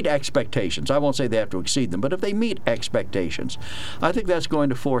meet expectations. I won't say they have to exceed them, but if they meet expectations, I think that's going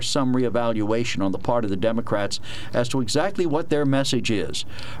to force some reevaluation on the part of the Democrats as to exactly what their message is.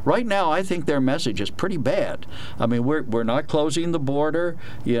 Right now, I think their message is pretty bad. I mean, we're not closing the border.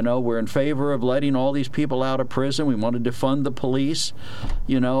 We're in favor of letting all these people out of prison. We want to defund the police.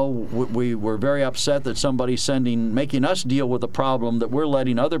 We were very upset that somebody's making us deal with a problem that we're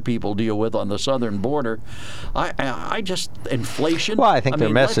letting other people deal with on the southern border. I just inflation. Well, I think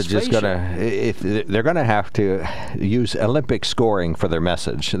their message is going to, if they're going to have to use Olympic scoring for their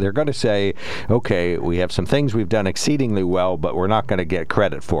message. They're going to say, okay, we have some things we've done exceedingly well, but we're not going to get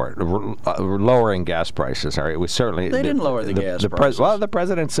credit for it. Lowering gas prices. All right, they didn't lower the gas prices. Well, the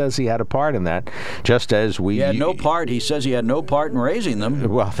president says he had a part in that, just as we... He had no part. He says he had no part in raising them.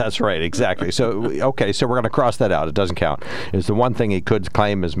 Well, that's right, exactly. So, okay, so we're going to cross that out. It doesn't count. It's the one thing he could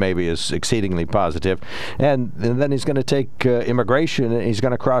claim is exceedingly positive. And then he's going to take immigration, and he's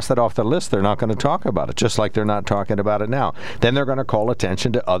going to cross that off the list. They're not going to talk about it, just like they're not talking about it now. Then they're going to call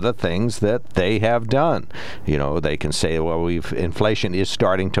attention to other things that they have done. They can say, well, inflation is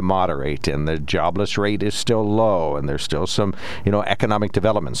starting to moderate, and the jobless rate is still low, and there's still some, economic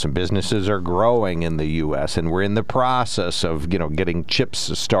development. Some businesses are growing in the U.S., and we're in the process of, getting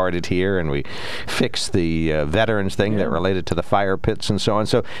chips started here, and we fixed the veterans thing that related to the fire pits and so on.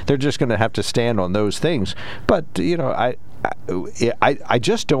 So they're just going to have to stand on those things. But, I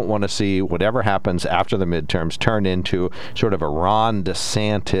just don't want to see whatever happens after the midterms turn into sort of a Ron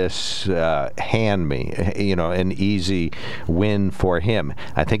DeSantis an easy win for him.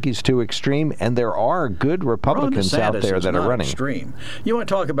 I think he's too extreme, and there are good Republicans out there that are running. Extreme. You want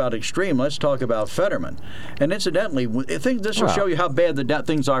to talk about extreme? Let's talk about Fetterman. And incidentally, I think this will show you how bad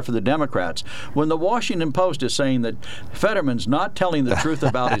things are for the Democrats. When the Washington Post is saying that Fetterman's not telling the truth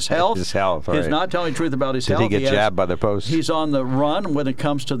about his health, he's not telling the truth about his health. Did he get jabbed by the Post? He's on the run when it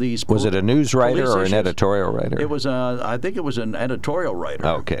comes to these. Was it a news writer or an editorial writer? It was. I think it was an editorial writer.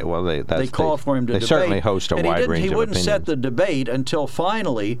 Okay, well they called for him to debate. They certainly host a wide range of opinions. He wouldn't set the debate until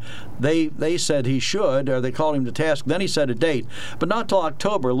finally they said he should, or they called him to task. Then he set a date, but not till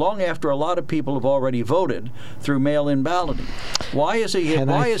October, long after a lot of people have already voted through mail-in balloting. Why is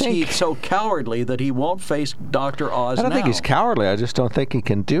he so cowardly that he won't face Dr. Oz now? I don't think he's cowardly. I just don't think he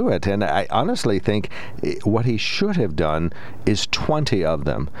can do it. And I honestly think what he should have done is 20 of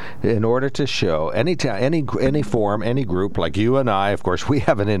them in order to show any forum, any group, like you and I. Of course, we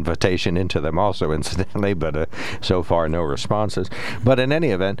have an invitation into them also, incidentally, but so far no responses. But in any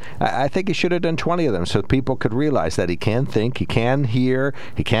event, I think he should have done 20 of them so people could realize that he can think, he can hear,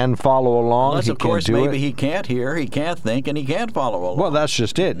 he can follow along. Unless, of course, maybe he can't hear, he can't think, and he can't follow along. Well, that's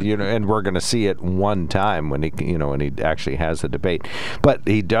just it, and we're going to see it one time when he actually has the debate. But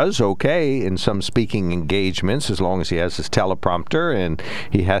he does okay in some speaking engagements as long as he has his teleprompter, and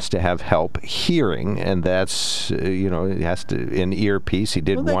he has to have help hearing, and that's he has to in earpiece. He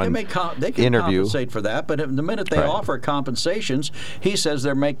did one they can interview. Compensate for that, but the minute they offer compensations, he says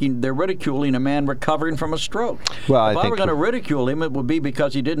they're ridiculing a man recovering from a stroke. Well, if I were going to ridicule him, it would be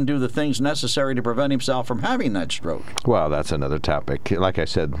because he didn't do the things necessary to prevent himself from having that stroke. Well, that's another topic. Like I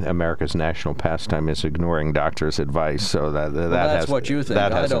said, America's national pastime is ignoring doctors' advice. So that's what you think.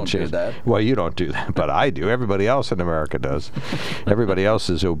 That I hasn't don't changed. do that. Well, you don't do that, but I do. Everybody else in America does. Everybody else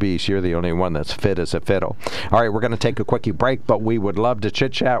is obese. You're the only one that's fit as a fiddle. All right, we're going to take a quickie break, but we would love to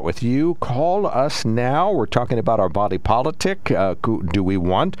chit-chat with you. Call us now. We're talking about our body politic. Do we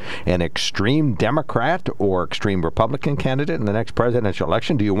want an extreme Democrat or extreme Republican candidate in the next presidential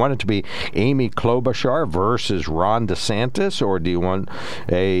election? Do you want it to be Amy Klobuchar versus Ron DeSantis, or do you want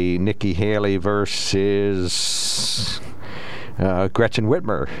a Nikki Haley versus Gretchen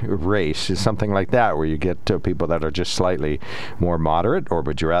Whitmer race, something like that, where you get people that are just slightly more moderate? Or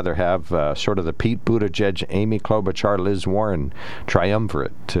would you rather have sort of the Pete Buttigieg, Amy Klobuchar, Liz Warren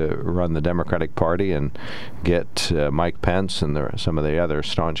triumvirate to run the Democratic Party and get Mike Pence and some of the other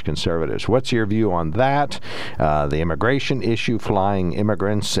staunch conservatives? What's your view on that? The immigration issue, flying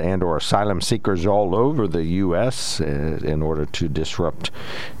immigrants and or asylum seekers all over the U.S. In order to disrupt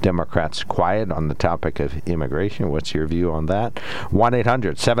Democrats' quiet on the topic of immigration. What's your view on that?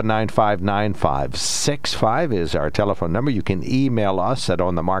 1-800-795-9565 is our telephone number. You can email us at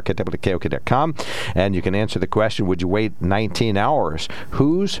onthemark@wkok.com, and you can answer the question, would you wait 19 hours?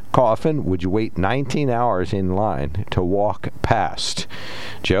 Whose coffin would you wait 19 hours in line to walk past?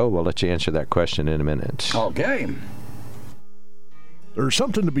 Joe, we'll let you answer that question in a minute. Okay. There's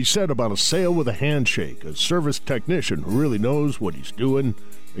something to be said about a sale with a handshake. A service technician who really knows what he's doing.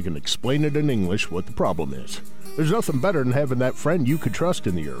 They can explain it in English what the problem is. There's nothing better than having that friend you could trust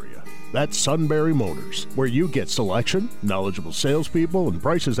in the area. That's Sunbury Motors, where you get selection, knowledgeable salespeople, and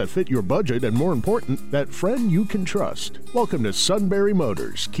prices that fit your budget, and more important, that friend you can trust. Welcome to Sunbury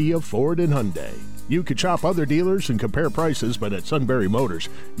Motors, Kia, Ford, and Hyundai. You could shop other dealers and compare prices, but at Sunbury Motors,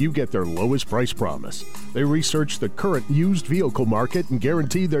 you get their lowest price promise. They research the current used vehicle market and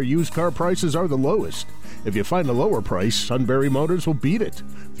guarantee their used car prices are the lowest. If you find a lower price, Sunbury Motors will beat it.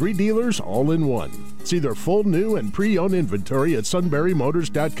 3 dealers all in one. See their full new and pre-owned inventory at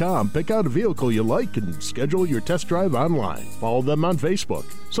sunburymotors.com. Pick out a vehicle you like and schedule your test drive online. Follow them on Facebook.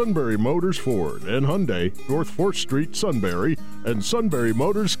 Sunbury Motors Ford and Hyundai, North 4th Street, Sunbury, and Sunbury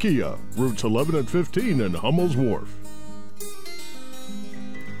Motors Kia, routes 11 and 15 in Hummel's Wharf.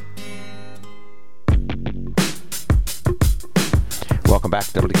 Welcome back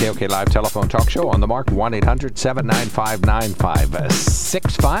to WKOK Live Telephone Talk Show on the Mark.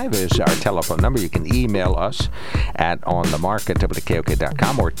 1-800-795-9565 is our telephone number. You can email us at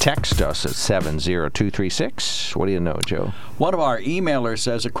onthemark@wkok.com or text us at 70236. What do you know, Joe? One of our emailers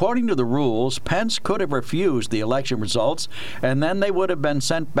says, according to the rules, Pence could have refused the election results, and then they would have been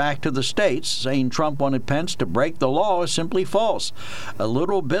sent back to the states. Saying Trump wanted Pence to break the law is simply false. A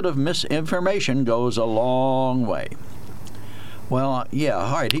little bit of misinformation goes a long way. Well, yeah,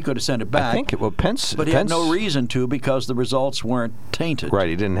 all right, he could have sent it back. I think Pence... But he had no reason to because the results weren't tainted. Right,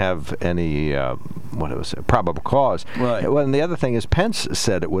 he didn't have any, probable cause. Right. Well, and the other thing is Pence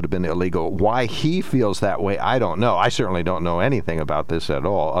said it would have been illegal. Why he feels that way, I don't know. I certainly don't know anything about this at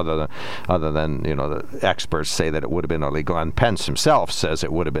all, other than the experts say that it would have been illegal, and Pence himself says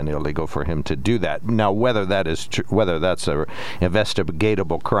it would have been illegal for him to do that. Now, whether that is whether that's a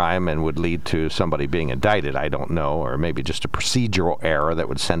investigatable crime and would lead to somebody being indicted, I don't know, or maybe just a procedural error that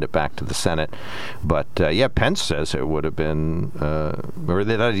would send it back to the Senate. But Pence says it would have been, or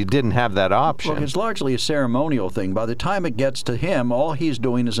that he didn't have that option. Look, it's largely a ceremonial thing. By the time it gets to him, all he's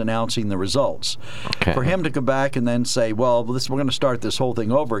doing is announcing the results. Okay. For him to come back and then say, well, we're going to start this whole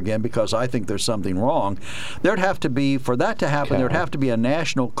thing over again because I think there's something wrong, there'd have to be, for that to happen, there'd have to be a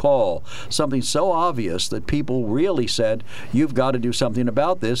national call, something so obvious that people really said, you've got to do something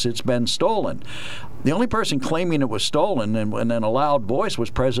about this, it's been stolen. The only person claiming it was stolen and in a loud voice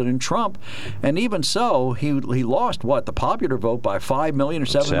was President Trump. And even so, he lost, the popular vote by 5 million or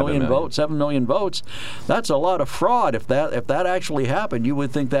 7 million votes, 7 million votes. That's a lot of fraud. If that actually happened, you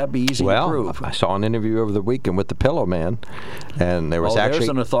would think that'd be easy to prove. I saw an interview over the weekend with the Pillow Man, and there was there's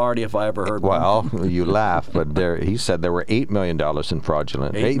an authority if I ever heard one. Well, you laugh, but he said there were $8 million in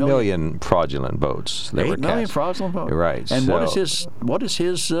fraudulent, 8 million fraudulent votes. 8 million fraudulent votes? Right. And what is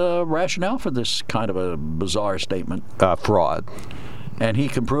his rationale for this kind of a bizarre statement? Fraud. And he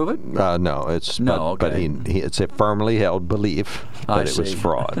can prove it? No, it's but it's a firmly held belief that it was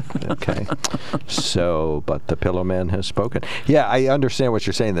fraud. Okay, but the Pillow Man has spoken. Yeah, I understand what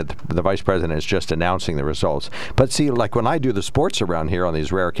you're saying, that the vice president is just announcing the results. But see, like when I do the sports around here on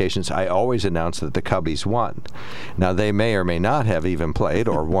these rare occasions, I always announce that the Cubbies won. Now they may or may not have even played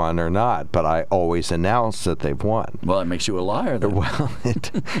or won or not, but I always announce that they've won. Well, that makes you a liar, then. Well,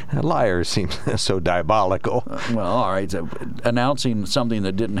 a liar seems so diabolical. All right, so announcing something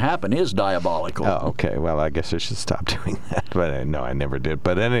that didn't happen is diabolical. Oh, okay. Well, I guess I should stop doing that. But no, I never did.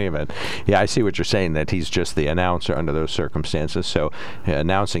 But in any event, yeah, I see what you're saying, that he's just the announcer under those circumstances. So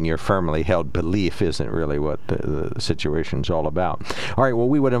announcing your firmly held belief isn't really what the situation's all about. All right, well,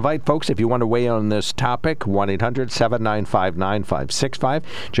 we would invite folks, if you want to weigh in on this topic, 1-800-795-9565.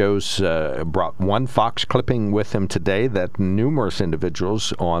 Joe's brought one Fox clipping with him today that numerous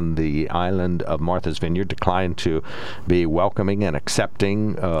individuals on the island of Martha's Vineyard declined to be welcoming and accepting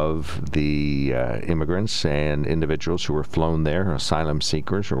of the immigrants and individuals who were flown there, asylum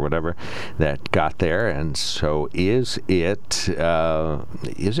seekers or whatever, that got there. And so is it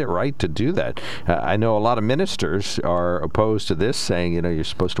right to do that? I know a lot of ministers are opposed to this, saying, you're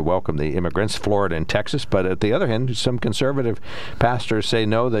supposed to welcome the immigrants, Florida and Texas. But at the other hand, some conservative pastors say,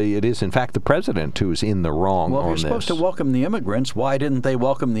 no, it is in fact the president who's in the wrong on this. Well, if you're supposed to welcome the immigrants, why didn't they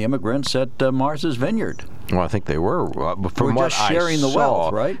welcome the immigrants at Martha's Vineyard? Well, I think they were. From we're just sharing the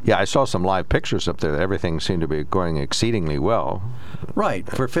wealth, right? Yeah, I saw some live pictures up there. Everything seemed to be going exceeding well. Right,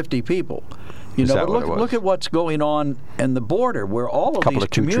 for 50 people. But look at what's going on in the border, where all of these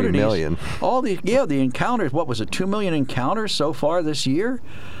communities, 3 million. The encounters. What was it? 2 million encounters so far this year.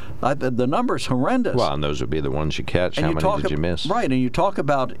 The number's horrendous. Well, and those would be the ones you catch. How many did you miss? Right, and you talk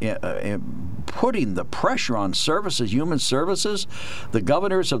about putting the pressure on services, human services. The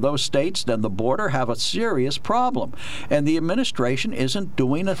governors of those states and the border have a serious problem, and the administration isn't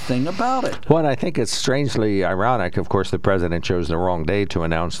doing a thing about it. Well, and I think it's strangely ironic. Of course, the president chose the wrong day to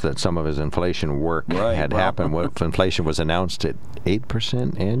announce that some of his inflation work had happened. What inflation was announced at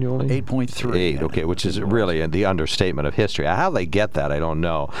 8% annually? 8.3. 8, okay, which is really the understatement of history. How they get that, I don't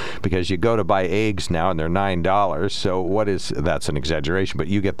know. Because you go to buy eggs now and they're $9. So that's an exaggeration, but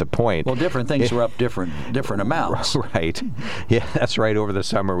you get the point. Well, different things are up different amounts. Right. Yeah, that's right. Over the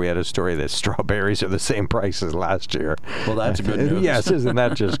summer we had a story that strawberries are the same price as last year. Well, that's good news. Yes, isn't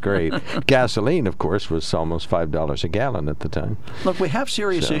that just great? Gasoline, of course, was almost $5 a gallon at the time. Look, we have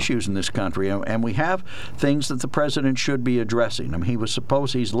serious issues in this country, and we have things that the president should be addressing. I mean,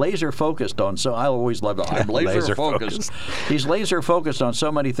 he's laser focused on, so I always love it. I'm laser focused. He's laser focused on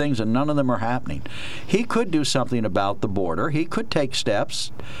so many things, and none of them are happening. He could do something about the border. He could take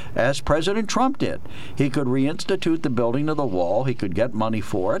steps, as President Trump did. He could reinstitute the building of the wall. He could get money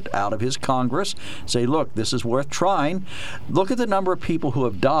for it out of his Congress, say, look, this is worth trying. Look at the number of people who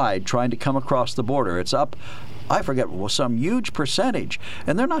have died trying to come across the border. It's up I forget, some huge percentage.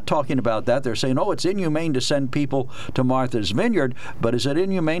 And they're not talking about that. They're saying, it's inhumane to send people to Martha's Vineyard, but is it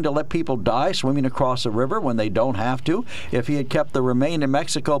inhumane to let people die swimming across a river when they don't have to? If he had kept the Remain in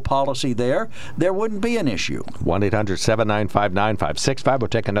Mexico policy there wouldn't be an issue. 1-800-795-9565. We'll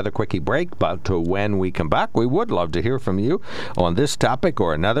take another quickie break, but when we come back, we would love to hear from you on this topic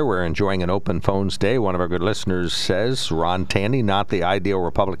or another. We're enjoying an open phones day. One of our good listeners says Ron Taney, not the ideal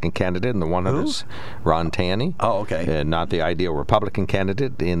Republican candidate in the 100th. Ron Taney. Oh, okay. Not the ideal Republican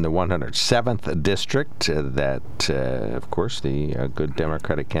candidate in the 107th district. Of course, the good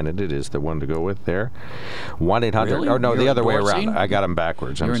Democratic candidate is the one to go with there. 1-800. Really? Oh, no, You're the other way endorsing? around. I got them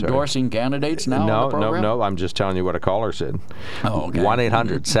backwards. You're endorsing candidates now on the program? No. I'm just telling you what a caller said. Oh, okay.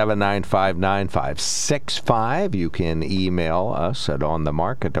 1-800-795-9565. You can email us at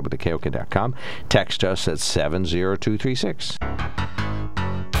onthemark@wkok.com. Text us at 70236.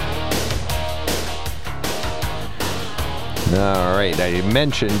 All right. I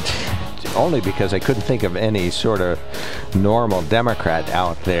mentioned, only because I couldn't think of any sort of normal Democrat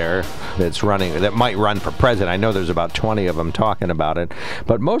out there that's running, that might run for president. I know there's about 20 of them talking about it,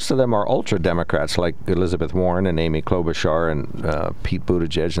 but most of them are ultra-Democrats like Elizabeth Warren and Amy Klobuchar and Pete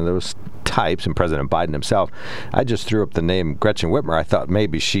Buttigieg and those types, and President Biden himself. I just threw up the name Gretchen Whitmer. I thought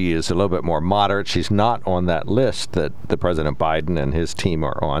maybe she is a little bit more moderate. She's not on that list that the President Biden and his team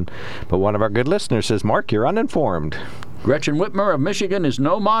are on. But one of our good listeners says, Mark, you're uninformed. Gretchen Whitmer of Michigan is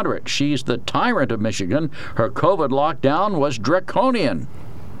no moderate. She's the tyrant of Michigan. Her COVID lockdown was draconian.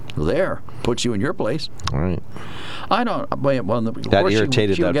 There, puts you in your place. All right. I don't. Well, that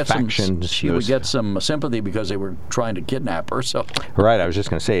irritated that faction. She would get some sympathy because they were trying to kidnap her. So. Right. I was just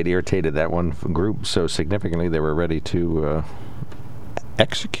going to say it irritated that one group so significantly they were ready to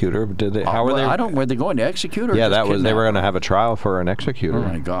execute her. Did they? How were they? I don't. Were they going to execute her? Yeah, that was. They were going to have a trial for an executor. Oh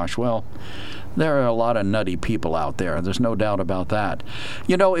my gosh. Well. There are a lot of nutty people out there. There's no doubt about that.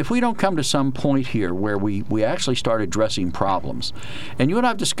 You know, if we don't come to some point here where we actually start addressing problems, and you and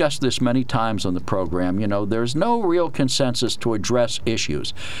I have discussed this many times on the program, there's no real consensus to address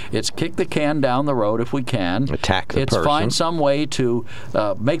issues. It's kick the can down the road if we can. Attack the person. It's find some way to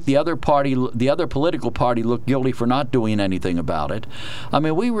make the other political party look guilty for not doing anything about it. I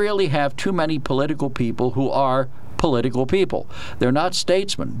mean, we really have too many political people who are political people. They're not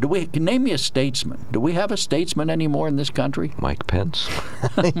statesmen. Name me a statesman. Do we have a statesman anymore in this country? Mike Pence.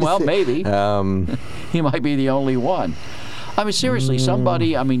 Well, maybe. He might be the only one. I mean, seriously,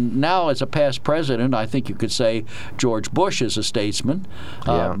 now as a past president, I think you could say George Bush is a statesman.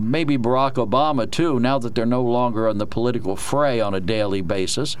 Maybe Barack Obama, too, now that they're no longer on the political fray on a daily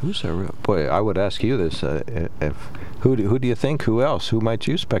basis. Boy, I would ask you this. Who do you think? Who else? Who might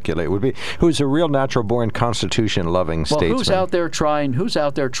you speculate would be? Who's a real natural-born, Constitution-loving statesman? Who's out there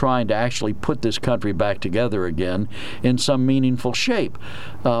trying to actually put this country back together again in some meaningful shape?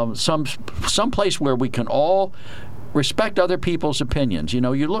 Some place where we can all respect other people's opinions.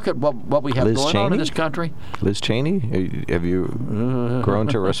 You look at what we have Liz going Cheney? on in this country. Liz Cheney? Have you grown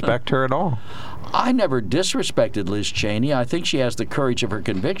to respect her at all? I never disrespected Liz Cheney. I think she has the courage of her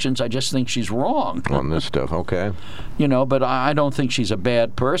convictions. I just think she's wrong. On this stuff, okay. But I don't think she's a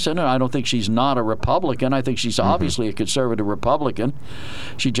bad person, and I don't think she's not a Republican. I think she's obviously a conservative Republican.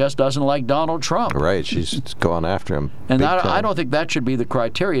 She just doesn't like Donald Trump. Right, she's gone after him. And I don't think that should be the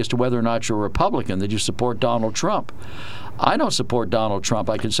criteria as to whether or not you're a Republican, that you support Donald Trump. I don't support Donald Trump.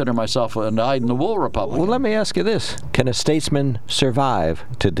 I consider myself a dyed-in-the-wool Republican. Well, let me ask you this. Can a statesman survive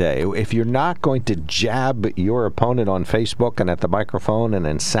today? If you're not going to jab your opponent on Facebook and at the microphone and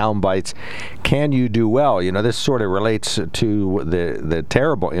in sound bites, can you do well? This sort of relates to the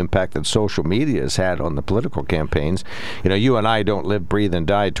terrible impact that social media has had on the political campaigns. You and I don't live, breathe, and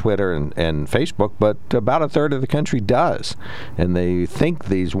die Twitter and Facebook, but about a third of the country does. And they think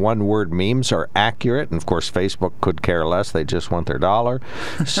these one-word memes are accurate. And, of course, Facebook could care less. They just want their dollar.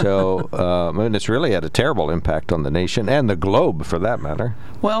 So, it's really had a terrible impact on the nation and the globe, for that matter.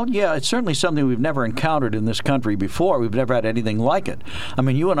 Well, yeah, it's certainly something we've never encountered in this country before. We've never had anything like it. I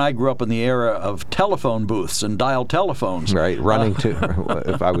mean, you and I grew up in the era of telephone booths and dial telephones. Right, running to,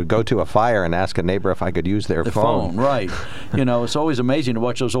 if I would go to a fire and ask a neighbor if I could use their phone. Right. It's always amazing to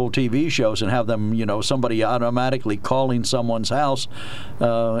watch those old TV shows and have them, somebody automatically calling someone's house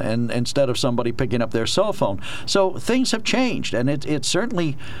and instead of somebody picking up their cell phone. So things have changed, and it's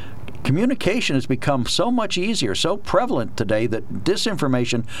certainly communication has become so much easier, so prevalent today that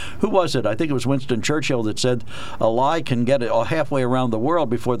disinformation, who was it? I think it was Winston Churchill that said a lie can get it halfway around the world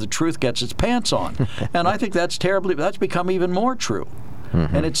before the truth gets its pants on. And I think that's become even more true.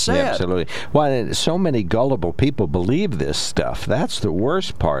 And it's sad. Yeah, absolutely. Well, so many gullible people believe this stuff. That's the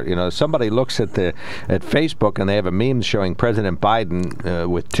worst part. You know, somebody looks at Facebook and they have a meme showing President Biden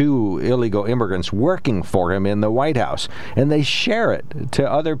with 2 illegal immigrants working for him in the White House, and they share it to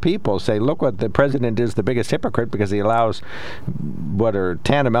other people. Say, look what the president is, the biggest hypocrite, because he allows what are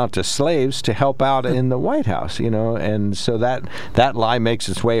tantamount to slaves to help out in the White House. You know, and so that lie makes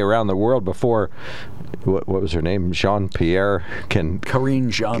its way around the world before. What was her name? Jean-Pierre Karine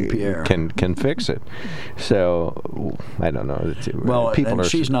Jean-Pierre can fix it. So I don't know. Well, and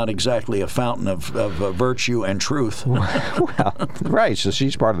she's not exactly a fountain of virtue and truth. Well, right. So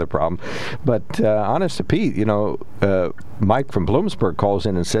she's part of the problem. But honest to Pete, you know, Mike from Bloomsburg calls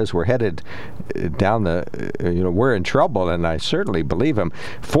in and says we're headed down we're in trouble, and I certainly believe him.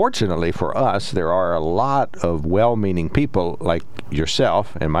 Fortunately for us, there are a lot of well-meaning people like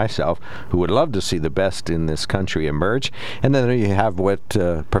yourself and myself who would love to see the best in this country emerge. And then you have what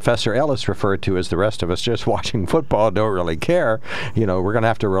Professor Ellis referred to as the rest of us just watching football, don't really care. You know, we're going to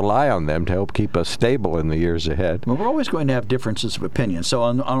have to rely on them to help keep us stable in the years ahead. Well, we're always going to have differences of opinion. So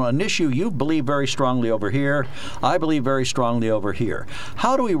on an issue you believe very strongly over here, I believe very strongly over here.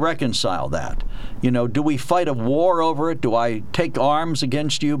 How do we reconcile that? You know, do we fight a war over it? Do I take arms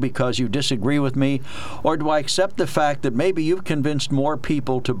against you because you disagree with me? Or do I accept the fact that maybe you've convinced more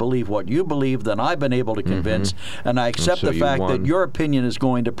people to believe what you believe than I've been able to convince, and I accept the fact that your opinion is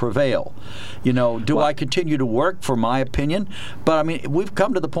going to prevail? You know, do I continue to work for my opinion? But, I mean, we've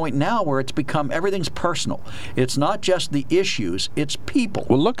come to the point now where it's become everything's personal. It's not just the issues, it's people.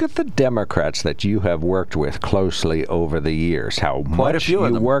 Well, look at the Democrats that you have worked with closely over the years, how much you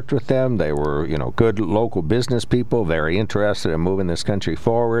worked with them. They were, you know, good local business people, very interested in moving this country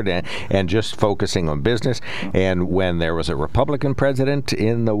forward and just focusing on business. And when there was a Republican president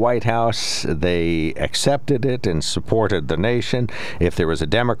in the White House, they accepted it and supported the nation. If there was a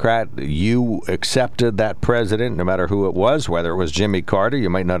Democrat, you accepted that president, no matter who it was, whether it was Jimmy Carter, you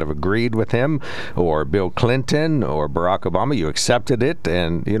might not have agreed with him, or Bill Clinton, or Barack Obama, you accepted it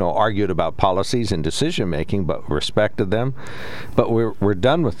and, you know, argued about policies and decision-making, but respected them. But we're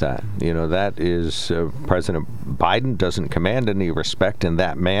done with that. You know, that is President Biden doesn't command any respect in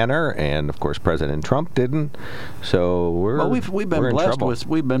that manner, and of course President Trump didn't. So we've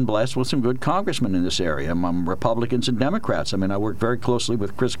been blessed with some good congressmen in this area among Republicans and Democrats. I mean, I work very closely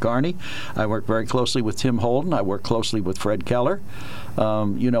with Chris Carney. I work very closely with Tim Holden. I work closely with Fred Keller.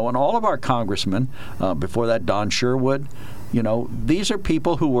 You know, and all of our congressmen, before that Don Sherwood, you know, these are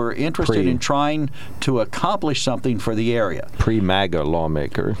people who were interested in trying to accomplish something for the area. Pre-MAGA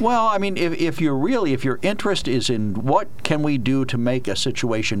lawmakers. Well, I mean, if your interest is in what can we do to make a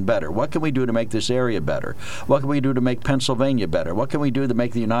situation better? What can we do to make this area better? What can we do to make Pennsylvania better? What can we do to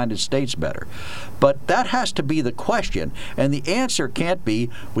make the United States better? But that has to be the question, and the answer can't be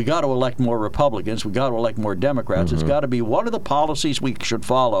we got to elect more Republicans, we got to elect more Democrats. It's got to be what are the policies we should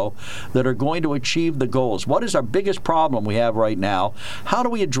follow that are going to achieve the goals? What is our biggest problem we have right now? How do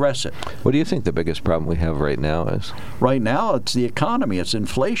we address it? What do you think the biggest problem we have right now is? Right now, it's the economy. It's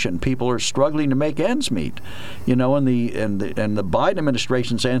inflation. People are struggling to make ends meet. You know, and the Biden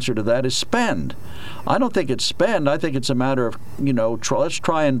administration's answer to that is spend. I don't think it's spend. I think it's a matter of, you know, let's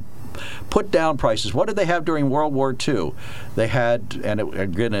try and put down prices. What did they have during World War II? They had, and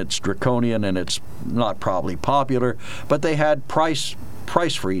again, it's draconian and it's not probably popular, but they had price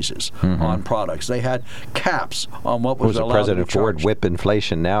freezes on products. They had caps on what was allowed to be President Ford charged. whip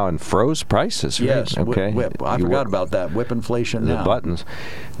inflation now and froze prices? Right? Yes, okay. whip. I forgot about that. Whip inflation now. The buttons.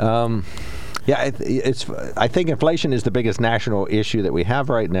 Yeah, I think inflation is the biggest national issue that we have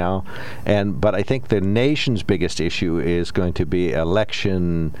right now, but I think the nation's biggest issue is going to be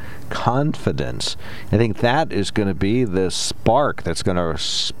election confidence. I think that is going to be the spark that's going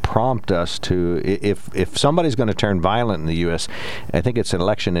to prompt us to, if somebody's going to turn violent in the U.S., I think it's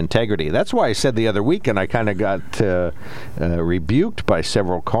election integrity. That's why I said the other week, and I kind of got rebuked by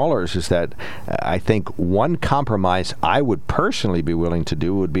several callers, is that I think one compromise I would personally be willing to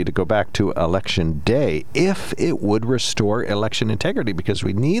do would be to go back to election day if it would restore election integrity, because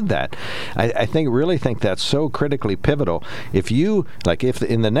we need that. I really think that's so critically pivotal. If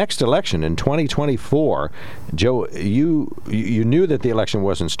in the next election in 2024, Joe, you knew that the election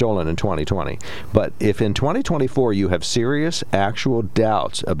wasn't stolen in 2020, but if in 2024 you have serious, actual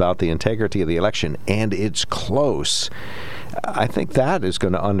doubts about the integrity of the election and it's close, I think that is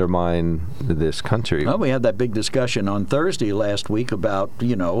going to undermine this country. Well, we had that big discussion on Thursday last week about,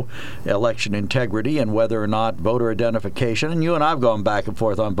 election integrity and whether or not voter identification. And you and I have gone back and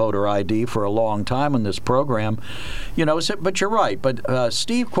forth on voter ID for a long time in this program. But you're right. But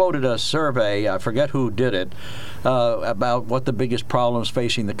Steve quoted a survey, I forget who did it, about what the biggest problems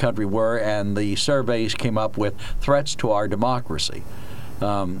facing the country were, and the surveys came up with threats to our democracy.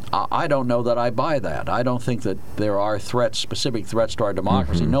 I don't know that I buy that. I don't think that there are specific threats to our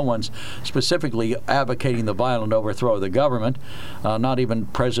democracy. No one's specifically advocating the violent overthrow of the government. Not even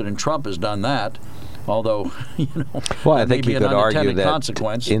President Trump has done that. Although, well, I think you could argue that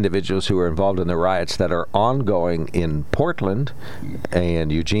consequence. Individuals who are involved in the riots that are ongoing in Portland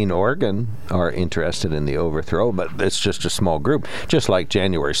and Eugene, Oregon, are interested in the overthrow, but it's just a small group. Just like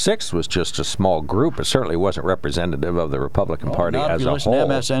January 6th was just a small group. It certainly wasn't representative of the Republican Party as a whole. If you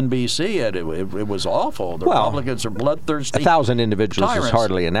listen to MSNBC, it was awful. The Republicans are bloodthirsty. 1,000 individuals tyrants. is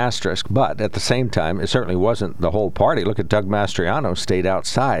hardly an asterisk, but at the same time, it certainly wasn't the whole party. Look at Doug Mastriano, stayed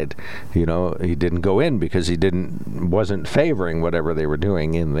outside. He didn't go in because he wasn't favoring whatever they were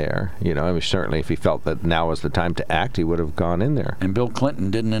doing in there. Certainly if he felt that now was the time to act, he would have gone in there. And Bill Clinton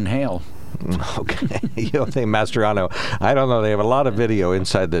didn't inhale. Okay. You don't think Mastriano? I don't know. They have a lot of video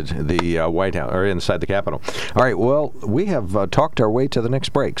inside the White House or inside the Capitol. All right. Well, we have talked our way to the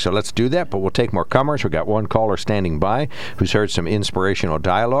next break, so let's do that. But we'll take more comers. We've got one caller standing by who's heard some inspirational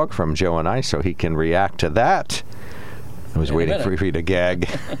dialogue from Joe and I, so he can react to that. I was waiting for you to gag.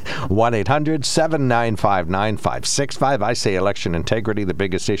 1-800-795-9565. I say election integrity, the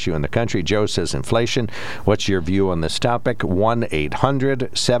biggest issue in the country. Joe says inflation. What's your view on this topic?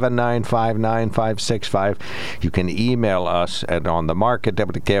 1-800-795-9565. You can email us at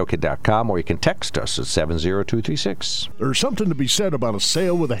onthemark@wkok.com, or you can text us at 70236. There's something to be said about a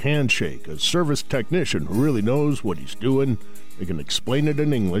sale with a handshake. A service technician who really knows what he's doing. They can explain it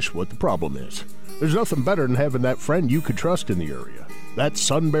in English what the problem is. There's nothing better than having that friend you could trust in the area. That's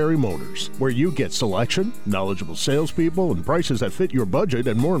Sunbury Motors, where you get selection, knowledgeable salespeople, and prices that fit your budget,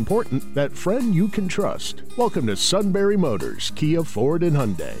 and more important, that friend you can trust. Welcome to Sunbury Motors, Kia, Ford, and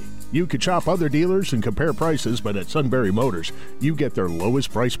Hyundai. You could shop other dealers and compare prices, but at Sunbury Motors, you get their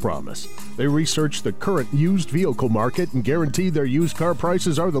lowest price promise. They research the current used vehicle market and guarantee their used car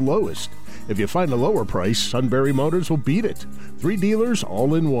prices are the lowest. If you find a lower price, Sunbury Motors will beat it. 3 dealers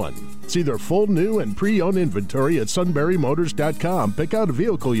all in one. See their full new and pre-owned inventory at sunburymotors.com. Pick out a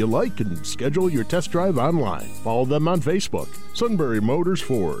vehicle you like and schedule your test drive online. Follow them on Facebook. Sunbury Motors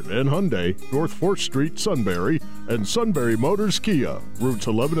Ford and Hyundai, North 4th Street, Sunbury, and Sunbury Motors Kia, routes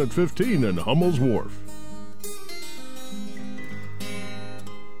 11 and 15 in Hummel's Wharf.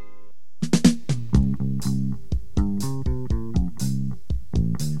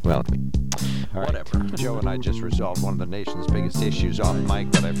 Well, all right. Whatever. Joe and I just resolved one of the nation's biggest issues off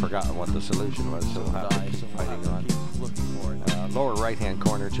mic, but I've forgotten what the solution was. So fighting on. Looking for it. Lower right-hand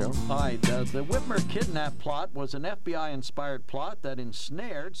corner, Joe. All right. The Whitmer kidnap plot was an FBI-inspired plot that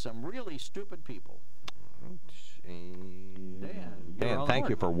ensnared some really stupid people. Dan, thank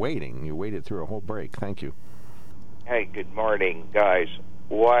you for waiting. You waited through a whole break. Thank you. Hey, good morning, guys.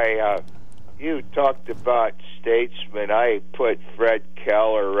 Why, you talked about statesmen. I put Fred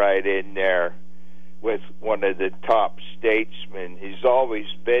Keller right in there with one of the top statesmen. He's always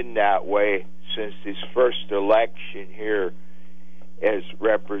been that way since his first election here as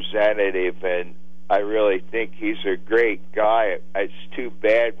representative, and I really think he's a great guy. It's too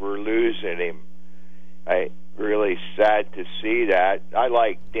bad we're losing him. Really sad to see that. I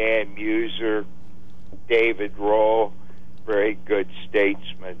like Dan Muser, David Rowe, very good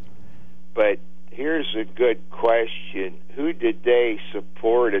statesman. But here's a good question. Who did they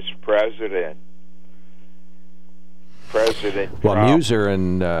support as president? President Well, Trump. Muser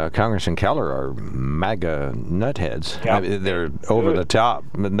and Congressman Keller are MAGA nutheads. Yep. I mean, they're over the top.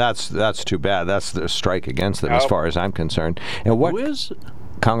 And that's too bad. That's the strike against them as far as I'm concerned. And Who is?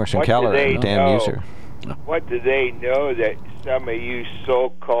 Congressman Keller and Dan Muser. What do they know that some of you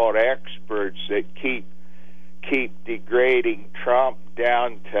so-called experts that keep degrading Trump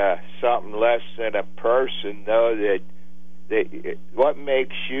down to something less than a person know that what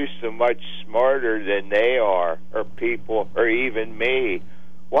makes you so much smarter than they are, or people, or even me?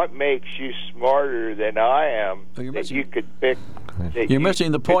 What makes you smarter than I am that you could pick? You're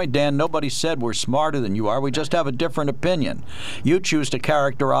missing the point, Dan. Nobody said we're smarter than you are. We just have a different opinion. You choose to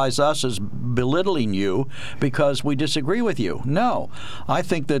characterize us as belittling you because we disagree with you. No. I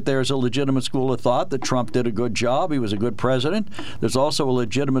think that there's a legitimate school of thought that Trump did a good job. He was a good president. There's also a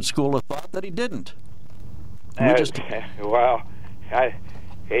legitimate school of thought that he didn't.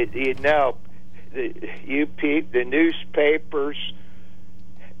 the newspapers,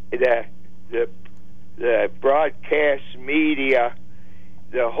 the broadcast media,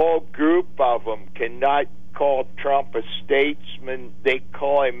 the whole group of them cannot call Trump a statesman. They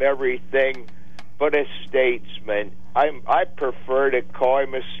call him everything but a statesman. I prefer to call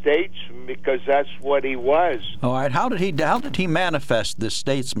him a statesman because that's what he was. All right. How did he manifest this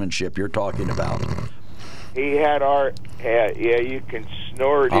statesmanship you're talking about? He had yeah, you can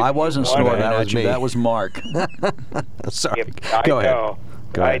snort. I wasn't snorting at you. me. That was Mark. Sorry. I Go ahead. know.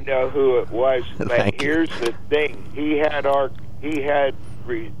 Go ahead. I know who it was. But Thank you. here's the thing: he had our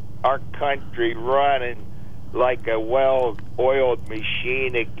country running like a well-oiled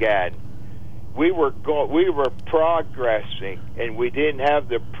machine again. We were progressing, and we didn't have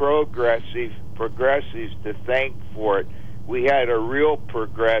the progressives to thank for it. We had a real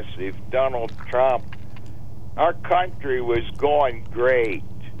progressive, Donald Trump. Our country was going great,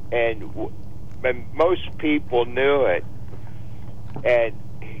 and most people knew it. And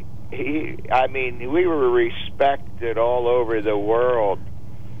we were respected all over the world.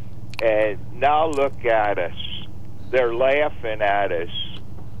 And now look at us. They're laughing at us.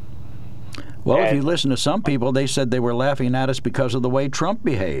 Well, if you listen to some people, they said they were laughing at us because of the way Trump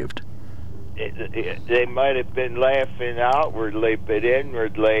behaved. They might have been laughing outwardly, but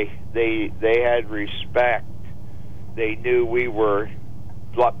inwardly, they had respect. They knew we were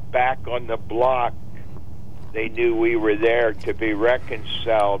back on the block. They knew we were there to be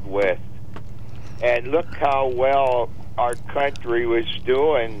reconciled with. And look how well our country was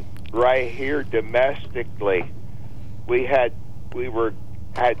doing right here domestically. We had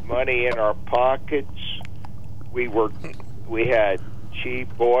money in our pockets. We had cheap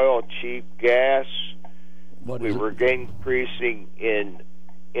oil, cheap gas. We were increasing in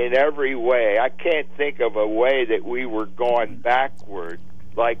every way. I can't think of a way that we were going backward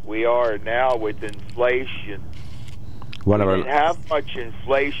like we are now with inflation. We didn't have much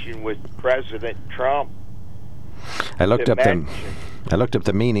inflation with President Trump. I looked up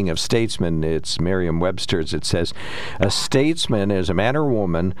the meaning of statesman. It's Merriam-Webster's. It says, a statesman is a man or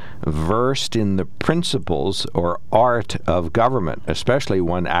woman versed in the principles or art of government, especially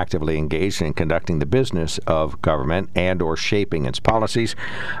one actively engaged in conducting the business of government and or shaping its policies,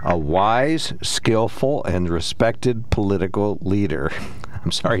 a wise, skillful, and respected political leader.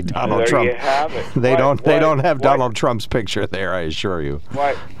 I'm sorry, Donald Trump. There you have it. They don't have Donald Trump's picture there, I assure you.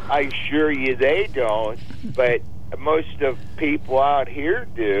 I assure you they don't, but most of people out here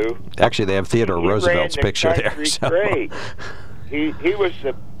do. Actually, they have Theodore Roosevelt's picture there. So. Great. He was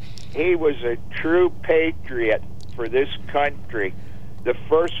a true patriot for this country. The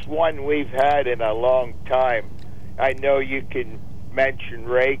first one we've had in a long time. I know you can mention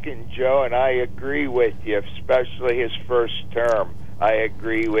Reagan, Joe, and I agree with you, especially his first term. I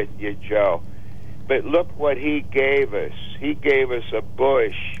agree with you, Joe. But look what he gave us. He gave us a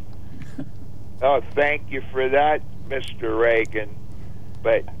Bush. Oh, thank you for that, Mr. Reagan.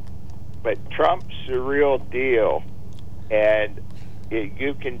 But Trump's the real deal. And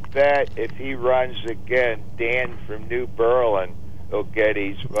you can bet if he runs again, Dan from New Berlin will get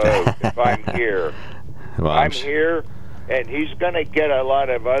his vote if I'm here. Well, I'm here, and he's going to get a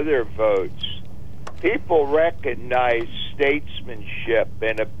lot of other votes. People recognize statesmanship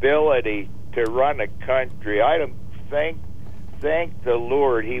and ability to run a country. I don't thank the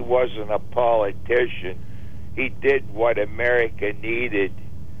Lord he wasn't a politician. He did what America needed.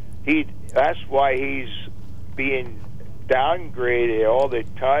 That's why he's being downgraded all the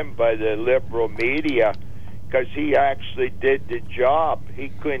time by the liberal media, because he actually did the job.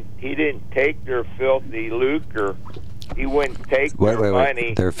 He didn't take their filthy lucre. He wouldn't take their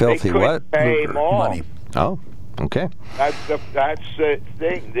money. They're filthy they what? Pay him all. Money. Oh, okay. That's the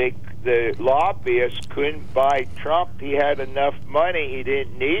thing. The lobbyists couldn't buy Trump. He had enough money. He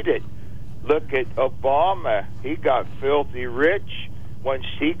didn't need it. Look at Obama. He got filthy rich once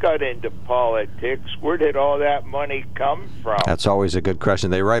he got into politics. Where did all that money come from? That's always a good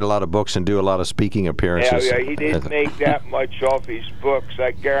question. They write a lot of books and do a lot of speaking appearances. Yeah, he didn't make that much off his books. I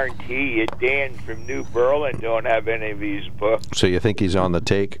guarantee you, Dan from New Berlin don't have any of his books. So you think he's on the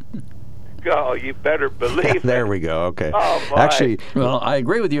take? Oh, you better believe it. There we go. Okay. Oh, my. Actually, well, I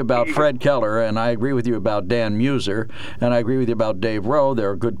agree with you about Fred Keller, and I agree with you about Dan Muser, and I agree with you about Dave Rowe.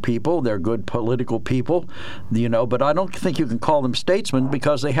 They're good people. They're good political people, but I don't think you can call them statesmen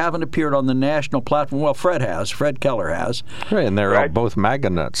because they haven't appeared on the national platform. Well, Fred Keller has. Right, and they're all both MAGA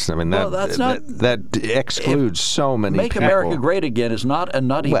nuts. I mean, that excludes so many Make people. America Great Again is not a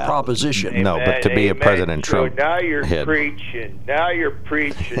nutty proposition. Amen, no, but to be a President Trump. So now you're preaching. Now you're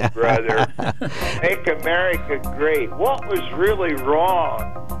preaching, brother. Make America great. What was really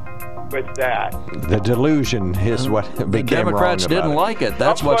wrong with that? The delusion is what became Democrats wrong about didn't it. like it.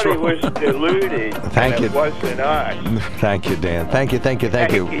 That's what's Somebody wrong. was deluded. Thank and you. It wasn't us. Thank you, Dan. Thank you.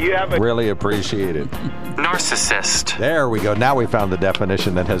 You have a- Really appreciate it. Narcissist. There we go. Now we found the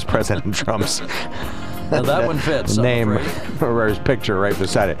definition that has President Trump's Now that one fits. I'm name afraid. or his picture right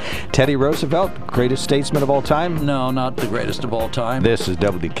beside it. Teddy Roosevelt, greatest statesman of all time? No, not the greatest of all time. This is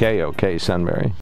WKOK Sunbury.